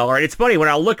Boy Color. And it's funny, when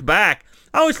I look back,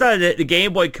 I always thought that the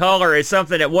Game Boy Color is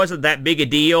something that wasn't that big a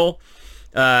deal.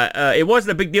 It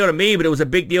wasn't a big deal to me, but it was a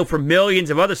big deal for millions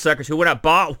of other suckers who went out and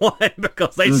bought one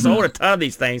because they sold a ton of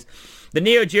these things. The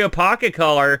Neo Geo Pocket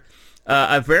Color,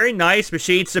 a very nice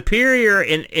machine, superior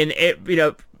in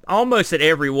almost in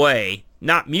every way,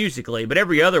 not musically, but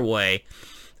every other way.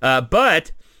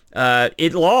 But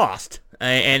it lost.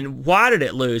 And why did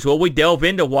it lose? Well, we delve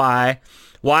into why.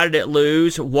 Why did it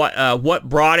lose? What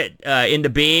brought it into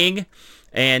being?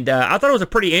 And I thought it was a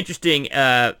pretty interesting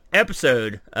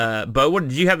episode. Bo,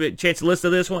 did you have a chance to listen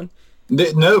to this one?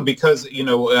 No, because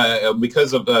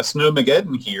because of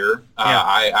Snowmageddon here,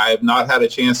 I have not had a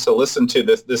chance to listen to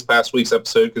this past week's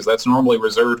episode because that's normally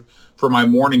reserved for my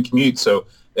morning commute. So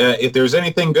if there's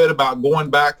anything good about going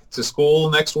back to school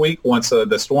next week once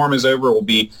the storm is over, will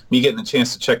be me getting a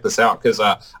chance to check this out because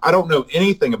I don't know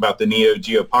anything about the Neo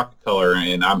Geo Pocket Color,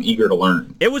 and I'm eager to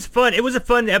learn. It was fun. It was a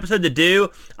fun episode to do.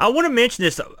 I want to mention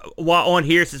this while on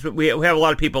here since we have a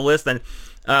lot of people listening.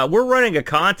 We're running a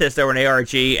contest over in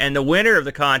ARG, and the winner of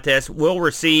the contest will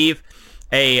receive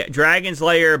a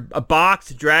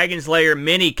boxed Dragon's Lair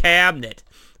mini cabinet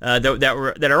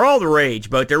that are all the rage,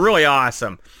 but they're really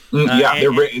awesome.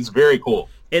 It's very cool.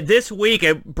 And this week,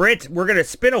 Brent, we're going to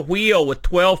spin a wheel with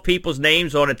 12 people's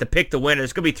names on it to pick the winner.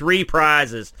 There's going to be 3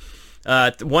 prizes.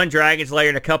 One Dragon's Lair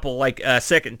and a couple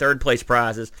second and third place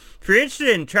prizes. If you're interested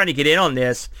in trying to get in on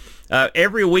this,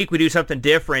 every week we do something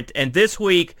different, and this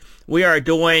week we are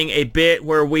doing a bit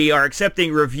where we are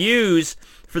accepting reviews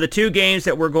for the 2 games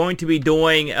that we're going to be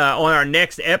doing on our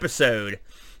next episode,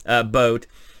 Boat.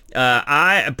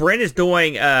 Brent is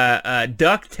doing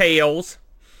DuckTales,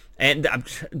 and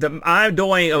I'm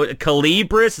doing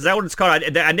Calibris. Is that what it's called?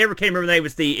 I never can remember the name.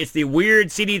 It's the weird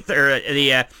the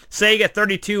Sega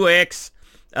 32X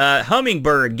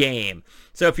Hummingbird game.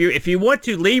 So if you want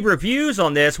to leave reviews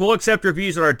on this, we'll accept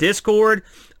reviews on our Discord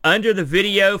under the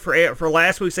video for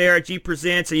last week's ARG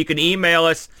Presents. So you can email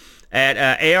us at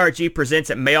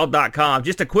argpresents@mail.com.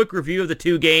 Just a quick review of the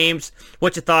 2 games,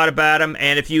 what you thought about them,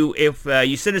 and if you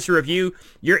send us a review,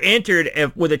 you're entered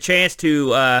with a chance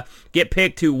to get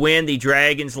picked to win the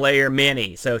Dragon's Lair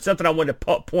Mini. So something I wanted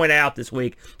to point out this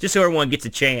week, just so everyone gets a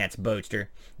chance, Boatster.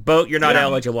 Boat, you're not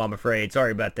eligible, I'm afraid.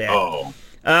 Sorry about that. Oh.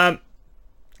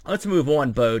 Let's move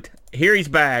on, Boat. Here he's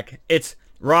back. It's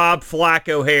Rob Flack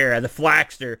O'Hara, the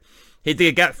Flackster.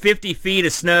 They got 50 feet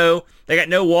of snow. They got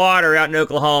no water out in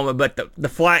Oklahoma, but the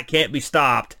flack can't be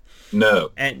stopped.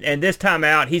 No. And this time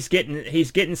out, he's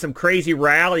getting some crazy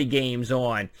rally games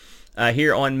on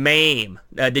here on MAME.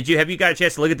 Have you got a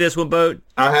chance to look at this one, Boat?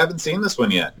 I haven't seen this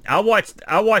one yet. I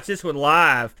watched this one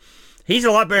live. He's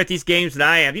a lot better at these games than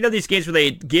I am. You know these games where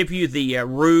they give you the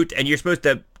route and you're supposed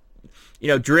to,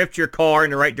 drift your car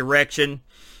in the right direction.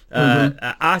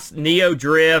 Neo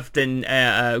Drift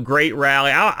and Great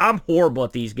Rally. I'm horrible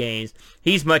at these games.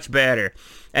 He's much better.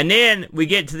 And then we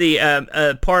get to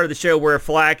the part of the show where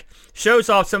Flack shows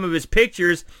off some of his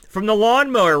pictures from the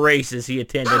lawnmower races he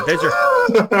attended. Those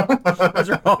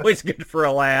are always good for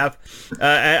a laugh.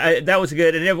 That was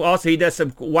good. And then also he does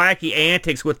some wacky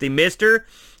antics with the Mister.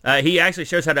 He actually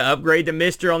shows how to upgrade the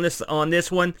Mister on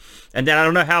this one. And then I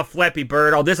don't know how Flappy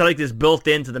Bird, I think this built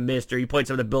into the Mister. He played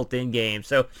some of the built-in games.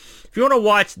 So if you want to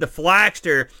watch the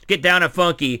Flackster get down and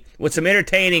funky with some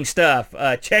entertaining stuff,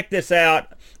 check this out.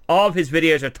 All of his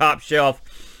videos are top shelf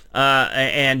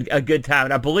and a good time.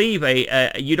 And I believe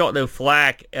You Don't Know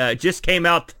Flack just came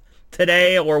out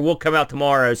today or will come out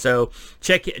tomorrow. So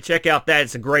check out that.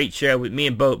 It's a great show with me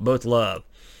and both love.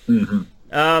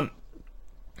 Mm-hmm.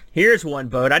 Here's one,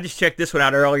 Boat. I just checked this one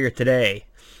out earlier today.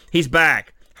 He's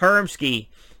back. Hermsky,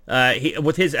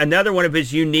 with another one of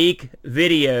his unique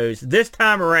videos. This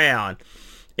time around,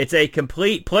 it's a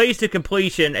plays to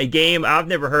completion, a game I've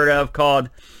never heard of called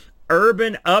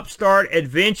Urban Upstart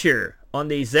Adventure on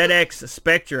the ZX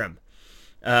Spectrum.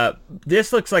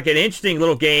 This looks like an interesting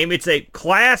little game. It's a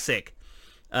classic.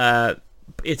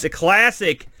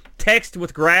 Text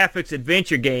with graphics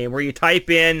adventure game where you type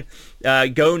in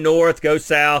go north, go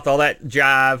south, all that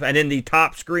jive, and in the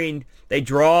top screen they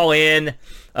draw in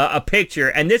a picture.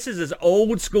 And this is as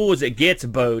old school as it gets,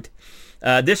 Boat.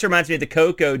 This reminds me of the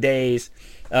Coco days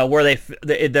where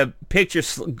the picture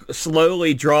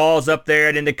slowly draws up there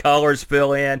and then the colors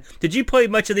fill in. Did you play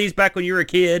much of these back when you were a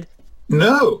kid?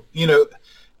 No.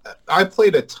 I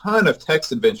played a ton of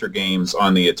text adventure games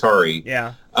on the Atari.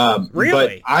 Yeah.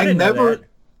 Really? But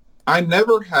I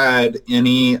never had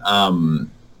any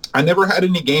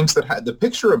games that had the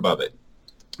picture above it.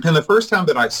 And the first time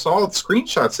that I saw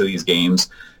screenshots of these games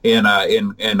in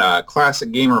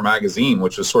Classic Gamer magazine,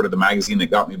 which was sort of the magazine that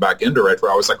got me back into retro,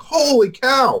 I was like, holy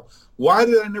cow, why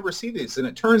did I never see these? And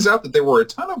it turns out that there were a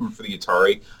ton of them for the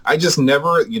Atari. I just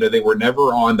never, they were never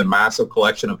on the massive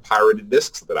collection of pirated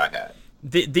discs that I had.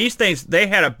 These things, they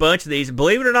had a bunch of these.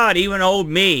 Believe it or not, even old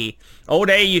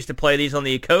A used to play these on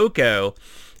the Coco.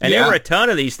 And there were a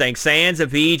ton of these things. Sands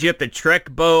of Egypt, the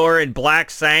Trek Boer, and Black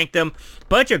Sanctum.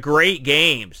 Bunch of great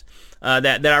games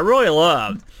that I really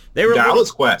loved. They were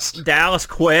Dallas Quest.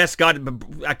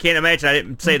 God, I can't imagine I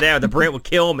didn't say that. The Brent would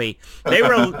kill me. They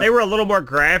were a little more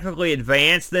graphically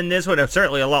advanced than this one.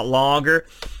 Certainly a lot longer.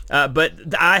 But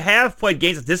I have played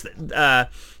games like this,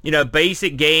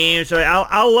 basic games. So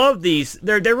I love these.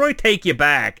 They really take you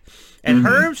back. And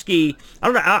Hermsky, I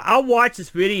don't know. I'll watch this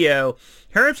video.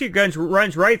 Hermsky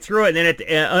runs right through it, and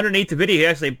then underneath the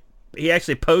video, he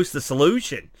actually posts the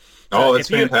solution. Oh, that's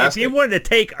fantastic. If you wanted to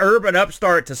take Urban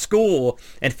Upstart to school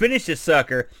and finish this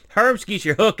sucker, Hermsky's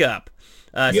your hookup.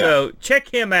 So check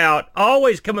him out.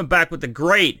 Always coming back with the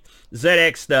great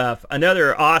ZX stuff.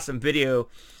 Another awesome video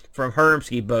from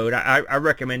Hermsky Boat. I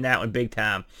recommend that one big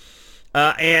time.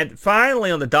 And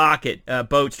finally on the docket,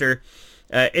 Boatster,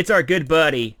 it's our good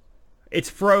buddy. It's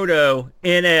Frodo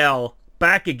NL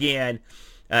back again,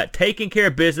 taking care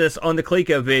of business on the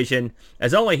ColecoVision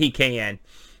as only he can.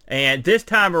 And this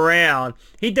time around,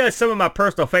 he does some of my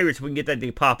personal favorites. If we can get that thing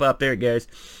to pop up. There it goes.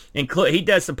 He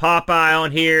does some Popeye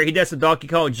on here. He does some Donkey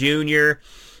Kong Jr.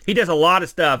 He does a lot of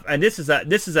stuff. And this is a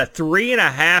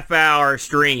 3.5 hour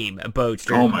stream,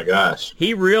 Boatster. Oh my gosh.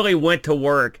 He really went to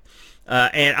work.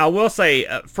 And I will say,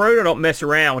 Frodo don't mess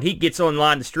around. When he gets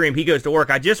online to stream, he goes to work.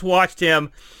 I just watched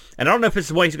him, and I don't know if this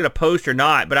is what he's going to post or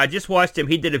not, but I just watched him.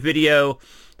 He did a video,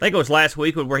 I think it was last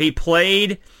week, where he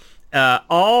played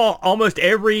almost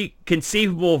every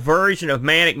conceivable version of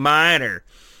Manic Miner,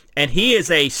 and he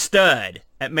is a stud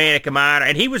at Manic Miner,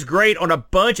 and he was great on a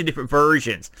bunch of different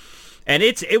versions. And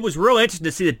it was real interesting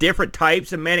to see the different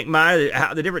types of Manic Miner,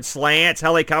 how the different slants,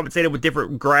 how they compensated with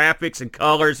different graphics and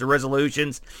colors and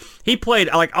resolutions. He played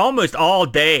like almost all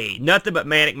day, nothing but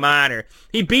Manic Miner.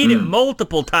 He beat it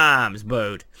multiple times,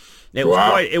 Boat. It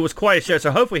was quite a show.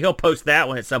 So hopefully he'll post that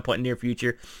one at some point in the near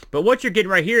future. But what you're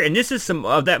getting right here, and this is some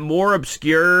of that more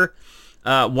obscure,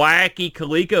 wacky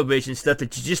ColecoVision stuff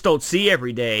that you just don't see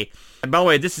every day. And by the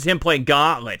way, this is him playing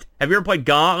Gauntlet. Have you ever played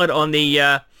Gauntlet on the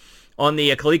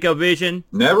ColecoVision?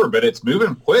 Never, but it's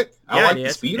moving quick. I like the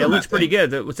speed. It looks pretty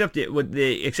good. With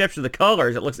the exception of the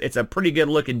colors, it's a pretty good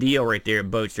looking deal right there,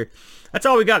 Boatster. That's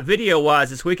all we got video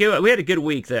wise this week. We had a good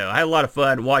week though. I had a lot of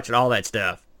fun watching all that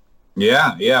stuff.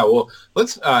 Yeah. Well,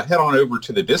 let's head on over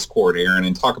to the Discord, Aaron,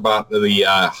 and talk about the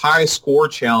high score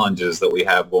challenges that we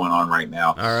have going on right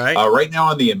now. All right. Right now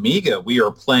on the Amiga, we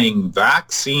are playing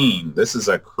Vaccine. This is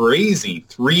a crazy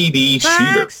 3D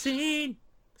shooter.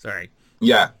 Sorry.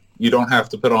 Yeah, you don't have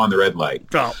to put on the red light.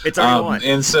 Oh, it's already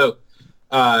on. And so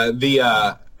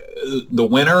the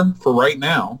winner for right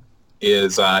now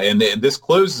is, and this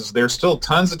closes, there's still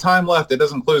tons of time left. It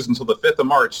doesn't close until the 5th of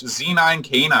March,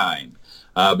 Z9K9.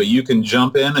 But you can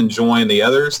jump in and join the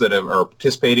others that are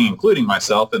participating, including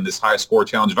myself, in this high score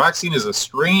challenge. Vaccine is a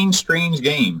strange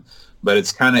game, but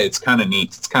it's kind of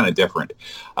neat. It's kind of different.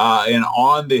 And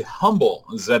on the humble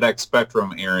ZX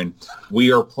Spectrum, Aaron,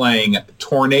 we are playing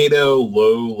Tornado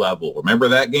Low Level. Remember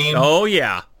that game? Oh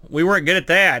yeah, we weren't good at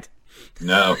that.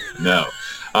 No.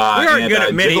 We aren't good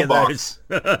at many of those.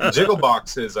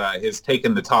 Jigglebox has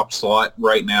taken the top slot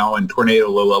right now in Tornado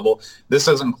Low Level. This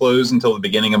doesn't close until the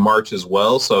beginning of March as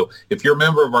well. So if you're a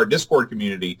member of our Discord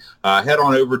community, head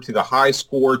on over to the High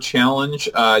Score Challenge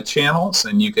channels,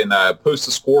 and you can post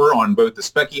a score on both the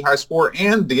Speccy High Score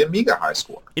and the Amiga High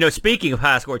Score. You know, speaking of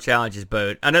high score challenges,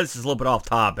 Boat, I know this is a little bit off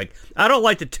topic. I don't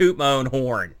like to toot my own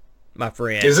horn, my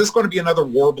friend. Is this going to be another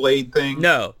Warblade thing?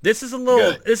 No, this is a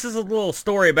little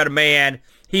story about a man.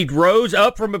 He rose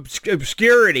up from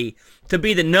obscurity to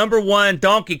be the #1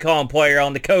 Donkey Kong player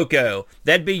on the Coco.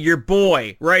 That'd be your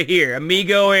boy right here.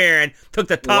 Amigo Aaron took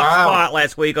the top spot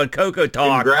last week on Coco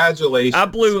Talk. Congratulations. I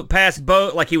blew past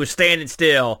Boat like he was standing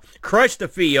still, crushed the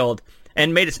field,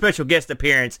 and made a special guest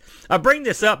appearance. I bring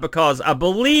this up because I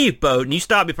believe, Boat, and you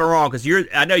stop me if I'm wrong, because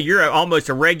I know you're almost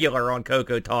a regular on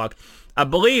Coco Talk. I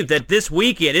believe that this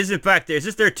weekend is, in fact, is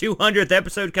this their 200th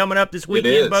episode coming up this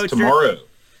weekend, It is, Boatster? tomorrow.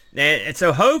 And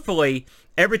so hopefully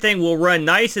everything will run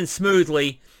nice and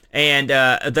smoothly, and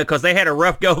because they had a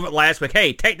rough go of it last week.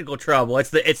 Hey, technical trouble.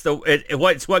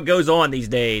 It's what goes on these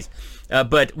days.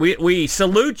 But we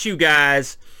salute you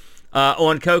guys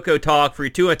on Coco Talk for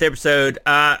your 200th episode.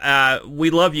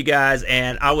 We love you guys,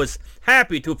 and I was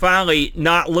happy to finally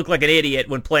not look like an idiot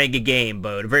when playing a game,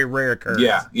 Bo. A very rare occurrence.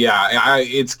 Yeah.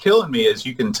 It's killing me, as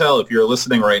you can tell if you're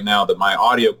listening right now, that my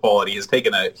audio quality has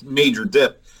taken a major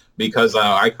dip because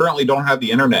I currently don't have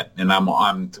the internet, and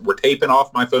we're taping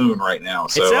off my phone right now.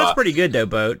 So it sounds pretty good though,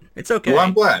 Boat. It's okay. Well,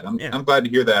 I'm glad. I'm glad to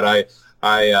hear that.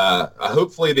 I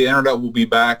hopefully the internet will be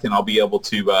back, and I'll be able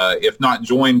to, if not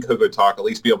join Coco Talk, at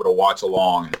least be able to watch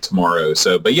along tomorrow.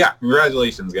 So, but yeah,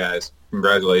 congratulations, guys.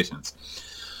 Congratulations.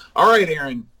 All right,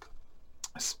 Aaron.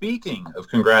 Speaking of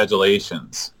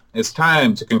congratulations, it's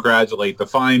time to congratulate the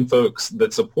fine folks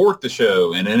that support the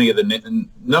show in any of the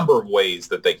number of ways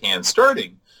that they can,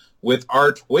 starting with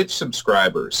our Twitch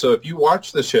subscribers. So if you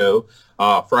watch the show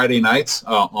Friday nights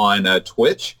on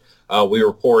Twitch, we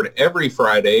record every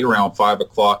Friday around 5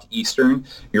 o'clock Eastern.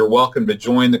 You're welcome to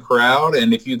join the crowd.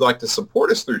 And if you'd like to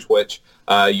support us through Twitch,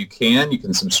 you can. You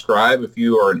can subscribe. If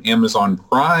you are an Amazon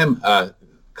Prime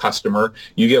customer,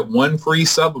 you get one free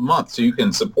sub a month. So you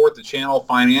can support the channel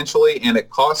financially, and it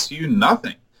costs you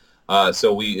nothing.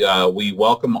 So we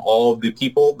welcome all of the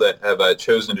people that have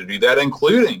chosen to do that,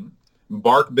 including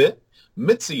Barkbit,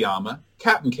 Mitsuyama,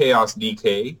 Captain Chaos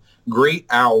DK, Great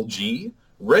Owl G,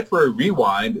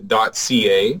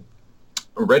 RetroRewind.ca,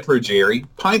 Retro Jerry,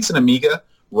 Pints and Amiga,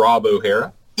 Rob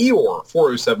O'Hara, Eeyore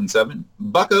 4077,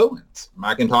 Buck Owens,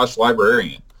 Macintosh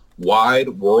Librarian, Wide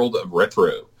World of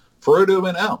Retro, Frodo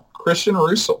and L, Christian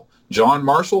Russell, John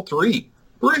Marshall 3,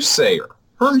 Bruce Sayer,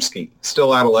 Hermsky,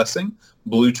 Still Adolescing,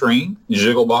 Blue Train,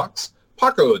 Jigglebox,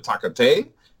 Paco Takate,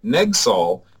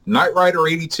 Negsol, Knight Rider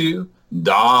 82,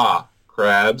 Da,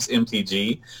 Krabs,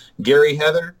 MTG, Gary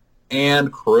Heather, and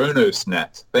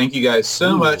ChronosNet. Thank you guys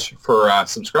so much for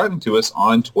subscribing to us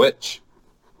on Twitch.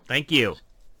 Thank you.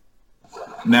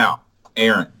 Now,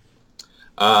 Aaron,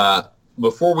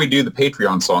 before we do the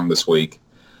Patreon song this week,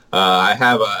 I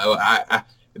have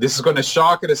this is going to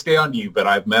shock and astound you, but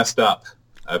I've messed up.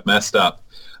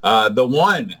 The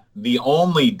one, the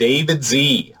only David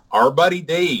Z, our buddy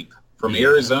Dave from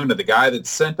Arizona, the guy that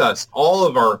sent us all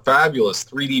of our fabulous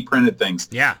 3D printed things.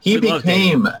 Yeah, he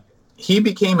became a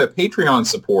Patreon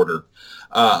supporter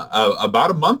about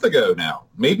a month ago now,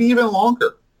 maybe even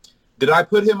longer. Did I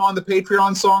put him on the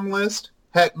Patreon song list?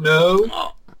 Heck no.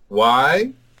 Oh.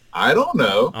 Why? I don't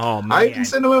know. Oh, man. I can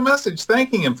send him a message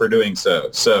thanking him for doing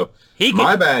so. So,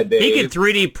 my bad, Dave. He can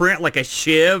 3D print like a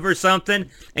shiv or something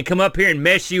and come up here and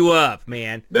mess you up,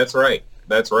 man. That's right.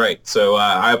 So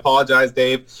I apologize,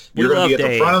 Dave. You're going to be at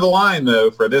the front of the line, though,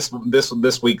 for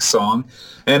this week's song.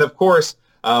 And, of course,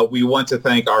 we want to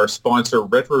thank our sponsor,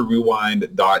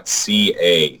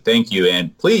 RetroRewind.ca. Thank you,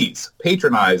 and please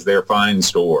patronize their fine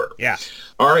store. Yeah.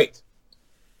 All right.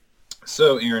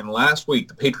 So, Aaron, last week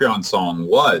the Patreon song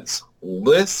was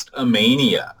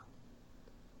Listomania.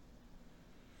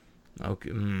 Okay.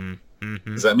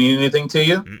 Mm-hmm. Does that mean anything to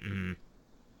you? Mm-mm.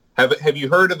 Have you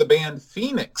heard of the band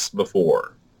Phoenix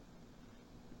before?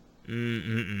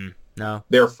 Mm-mm. No.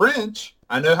 They're French.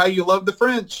 I know how you love the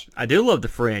French. I do love the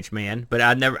French, man, but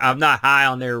I'm not high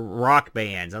on their rock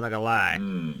bands. I'm not gonna lie.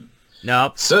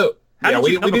 Nope. So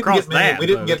we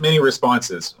didn't get many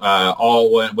responses.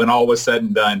 When all was said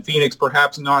and done, Phoenix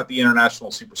perhaps not the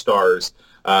international superstars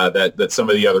that some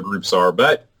of the other groups are,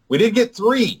 but we did get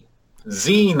 3: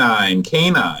 Z9,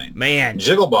 K9, man,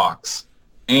 Jigglebox,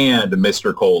 and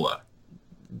Mr. Cola.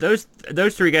 Those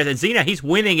 3 guys, and Xena, he's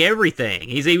winning everything.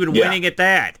 He's even winning at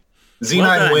that.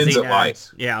 Z9 wins Z9. at life.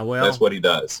 Yeah, well, that's what he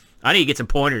does. I need to get some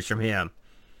pointers from him.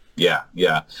 Yeah.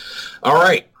 All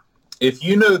right. If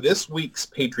you know this week's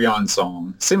Patreon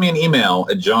song, send me an email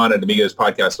at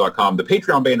john@amigospodcast.com. The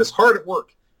Patreon band is hard at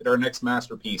work at our next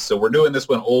masterpiece, so we're doing this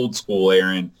one old school,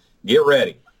 Aaron. Get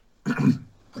ready.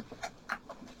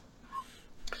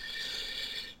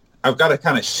 I've got to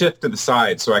kind of shift to the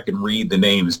side so I can read the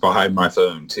names behind my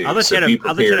phone, too. I'll let you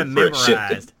have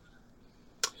memorized.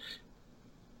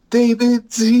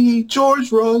 David Z,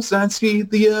 George Rosansky,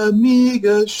 The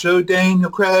Amiga Show, Daniel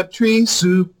Crabtree,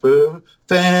 Super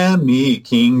Fammy,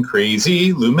 King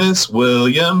Crazy, Loomis,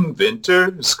 William,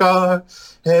 Vinter, Scar,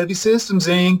 Heavy Systems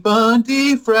Inc.,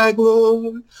 Bundy,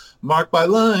 Fraglord, Mark by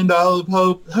Lund, Olive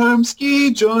Hope,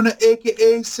 Hermsky, Jonah,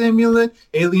 a.k.a. Simulant,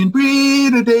 Alien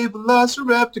Breeder, Dave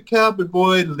Velociraptor, Cowboy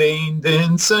Boy, Lane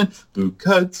Denson, Luke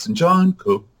Hudson, John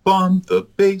Cope, Bomb, the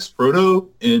bass, Frodo,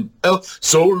 in L,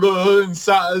 Solar,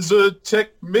 Incisor,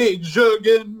 Tech Major,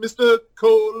 again, Mr.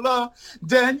 Cola,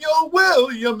 Daniel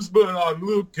Williams, Bernard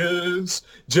Lucas,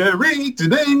 Jerry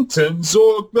Dennington,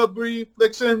 Zork, The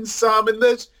Reflection, Simon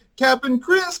Lich, Captain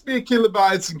Crispy,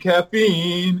 Kilobytes and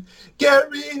Caffeine,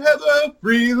 Gary Heather,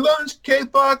 Free Lunch,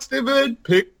 Kate Fox, David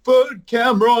Pickford,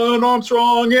 Cameron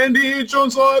Armstrong, Andy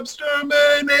Jones,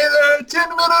 Lobsterman,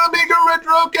 10-minute Amiga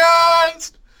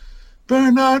Retrocast,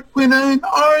 Bernard Quinnan,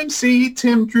 RMC,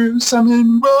 Tim Drew,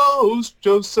 Simon Rose,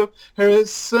 Joseph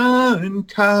Harrison,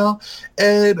 Kyle,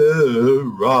 Eda,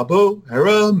 Rob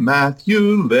O'Hara,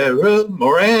 Matthew, Lara,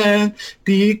 Moran,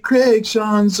 D. Craig,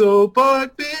 Shanzo,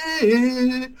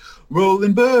 Bartbit,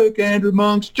 Roland Burke, Andrew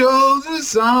Monks, Joseph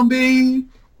Zombie,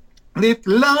 Lift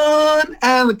Lon,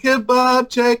 Alan Kebab,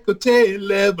 Checo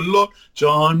Taylor, Levelor,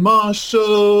 John Marshall,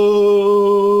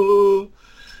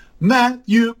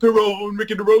 Matthew Perone,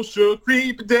 Ricky DeRocha,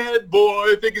 Creepy Dead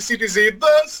Boy, Vicky CTZ,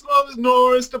 The Slowest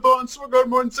Norris, Stefan Sorgard,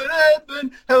 Mortensen,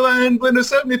 Evan, Helen, Blender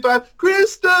 75,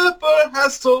 Christopher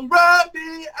Hassel,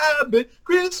 Robbie Abbott,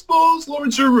 Chris Foles,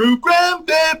 Lauren Giroux, Graham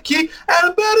Vipke,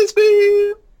 Adam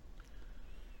Battersby.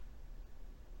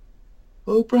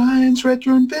 O'Brien's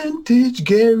Retro and Vintage,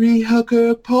 Gary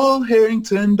Hucker, Paul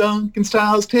Harrington, Duncan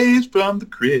Styles, Taves from the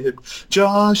Crib,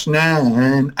 Josh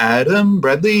Nan, Adam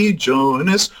Bradley,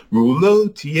 Jonas, Rulo,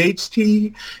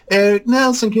 THT, Eric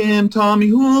Nelson, Kim, Tommy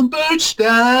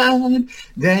Humberstad,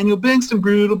 Daniel Bankston,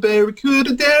 Brutal,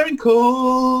 Barracuda, Darren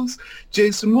Coles,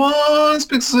 Jason Wands,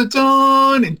 Pixels at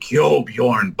Dawn, and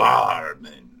Kjolbjorn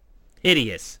Barman.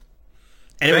 Hideous.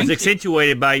 And it was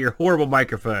accentuated by your horrible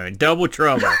microphone. Double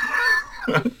trouble.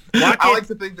 I like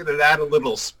to think that it added a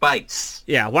little spice.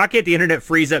 Yeah, why can't the internet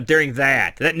freeze up during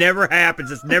that? That never happens.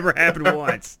 It's never happened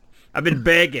once. I've been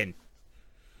begging.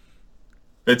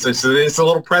 It's a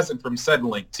little present from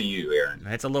Suddenlink to you, Aaron.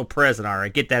 That's a little present, all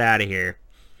right. Get that out of here.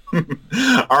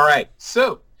 All right.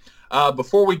 So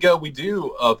before we go, we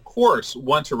do, of course,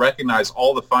 want to recognize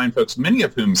all the fine folks, many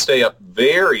of whom stay up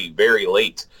very, very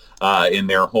late in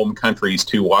their home countries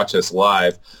to watch us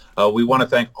live. We want to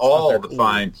thank all the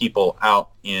fine people out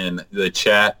in the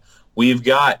chat. We've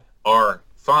got our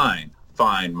fine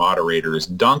moderators,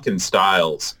 Duncan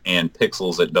Styles and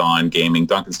Pixels at Dawn Gaming.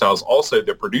 Duncan Styles, also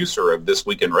the producer of This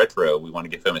Week in Retro. We want to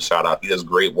give him a shout out. He does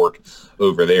great work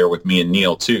over there with me and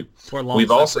Neil too.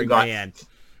 We've also got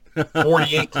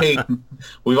 48K.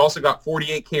 We've also got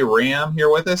 48K RAM here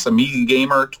with us. Amiga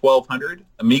Gamer 1200,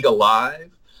 Amiga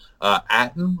Live,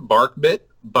 Atten, Barkbit,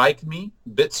 Bike Me,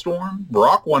 Bitstorm,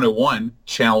 Brock 101,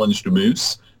 Challenged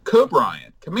Moose,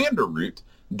 Cobrian, Commander Root,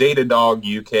 Datadog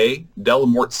UK,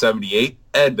 Delamort 78,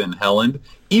 Edvin Helland,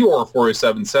 Eeyore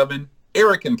 4077,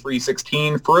 Erican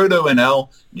 316, Frodo NL,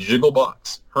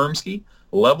 Jigglebox, Hermsky,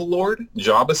 Level Lord,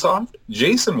 Jabasoft,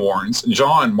 Jason Warrens,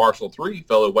 John Marshall 3,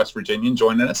 fellow West Virginian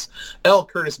joining us, L.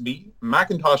 Curtis B,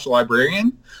 Macintosh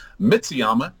Librarian,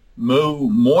 Mitsuyama, Mo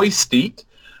Moisteet,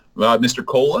 Mr.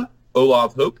 Cola,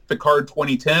 Olav Hope, Picard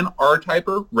 2010,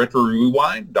 R-Typer,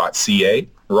 RetroRewind.ca,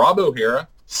 Rob O'Hara,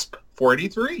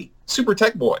 Sp483, Super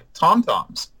Tech Boy, Tom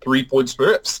Toms, 3 Point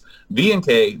Strips,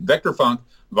 V&K, Vector Funk,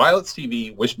 Violets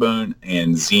TV, Wishbone,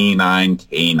 and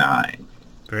Z9K9.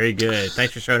 Very good.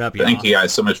 Thanks for showing up, y'all. Thank you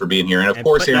guys so much for being here. And of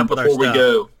course, Aaron, before we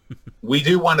go, we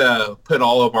do want to put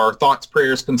all of our thoughts,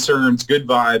 prayers, concerns, good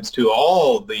vibes to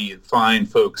all the fine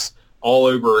folks all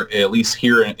over, at least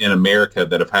here in America,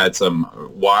 that have had some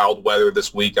wild weather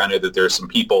this week. I know that there's some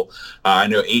people. I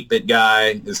know 8-Bit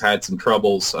Guy has had some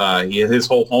troubles. His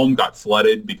whole home got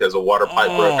flooded because a water pipe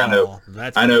broke.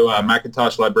 I know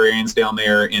Macintosh Librarian's down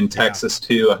there in Texas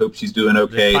too. I hope she's doing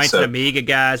okay. The Pints and Amiga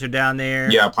guys are down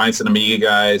there. Yeah, Pints and Amiga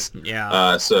guys.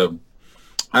 Yeah. So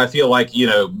I feel like,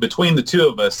 between the two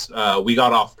of us, we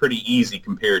got off pretty easy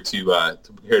compared to a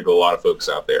lot of folks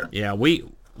out there. Yeah,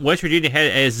 West Virginia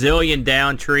had a zillion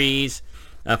down trees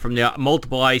from the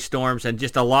multiple ice storms and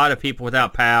just a lot of people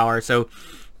without power. So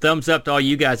thumbs up to all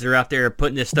you guys that are out there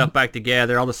putting this stuff back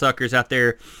together, all the suckers out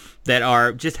there that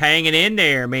are just hanging in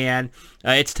there, man.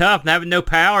 It's tough. And having no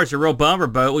power is a real bummer,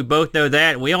 but we both know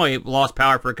that. We only lost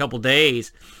power for a couple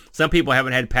days. Some people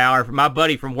haven't had power. My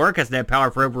buddy from work hasn't had power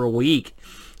for over a week.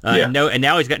 And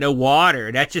now he's got no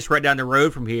water. That's just right down the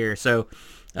road from here. So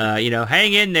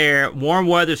hang in there. Warm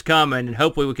weather's coming, and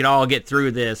hopefully we can all get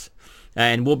through this,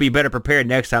 and we'll be better prepared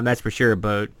next time. That's for sure,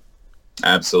 Boat.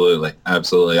 Absolutely.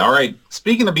 All right.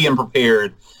 Speaking of being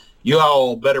prepared, you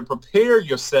all better prepare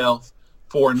yourself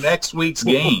for next week's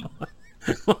game.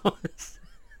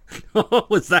 What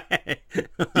was that?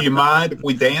 Do you mind if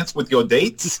we dance with your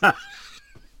dates?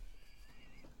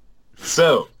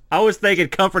 So I was thinking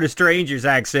Comfort of Strangers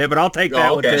accent, but I'll take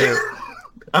that one too.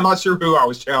 I'm not sure who I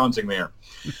was challenging there.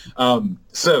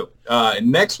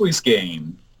 Next week's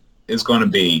game is going to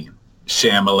be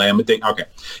Shamalama Ding. Okay.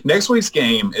 Next week's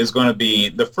game is going to be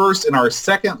the first in our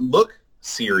second look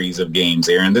series of games,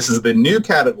 Aaron. This is the new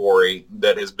category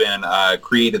that has been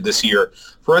created this year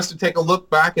for us to take a look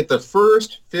back at the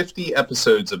first 50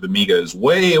 episodes of Amigos,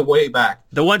 way back.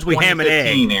 The ones we ham and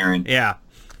egg. Aaron. Yeah.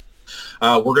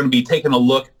 We're going to be taking a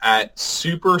look at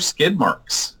Super Skid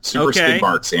Marks. Skid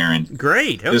Marks, Aaron.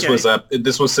 Great. Okay.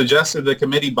 This was suggested to the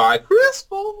committee by Chris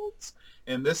Foltz,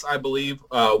 and this, I believe,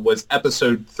 was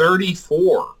episode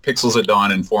 34. Pixels at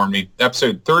Dawn informed me.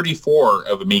 Episode 34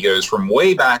 of Amigos from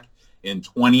way back in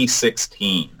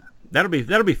 2016. That'll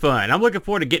be fun. I'm looking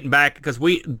forward to getting back because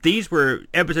these were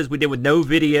episodes we did with no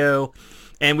video,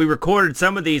 and we recorded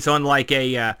some of these on like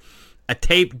a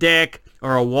tape deck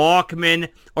or a Walkman,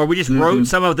 or we just wrote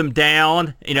some of them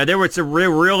down. You know, there were some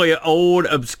really old,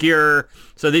 obscure,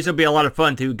 so these will be a lot of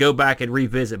fun to go back and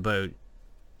revisit, Boat.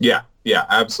 Yeah,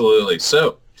 absolutely.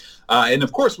 So, and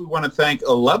of course, we want to thank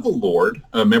Level Lord,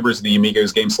 members of the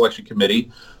Amigos Game Selection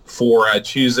Committee, for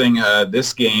choosing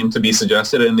this game to be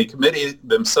suggested, and the committee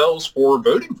themselves for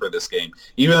voting for this game.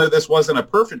 Even though this wasn't a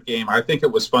perfect game, I think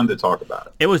it was fun to talk about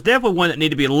it. It was definitely one that needed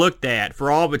to be looked at for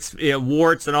all of its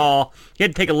warts and all. You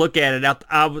had to take a look at it.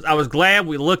 I was glad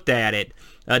we looked at it,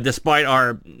 despite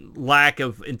our lack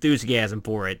of enthusiasm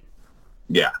for it.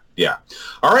 Yeah.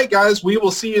 All right, guys, we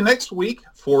will see you next week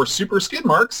for Super Skid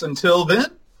Marks. Until then,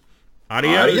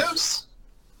 Adios. Adios.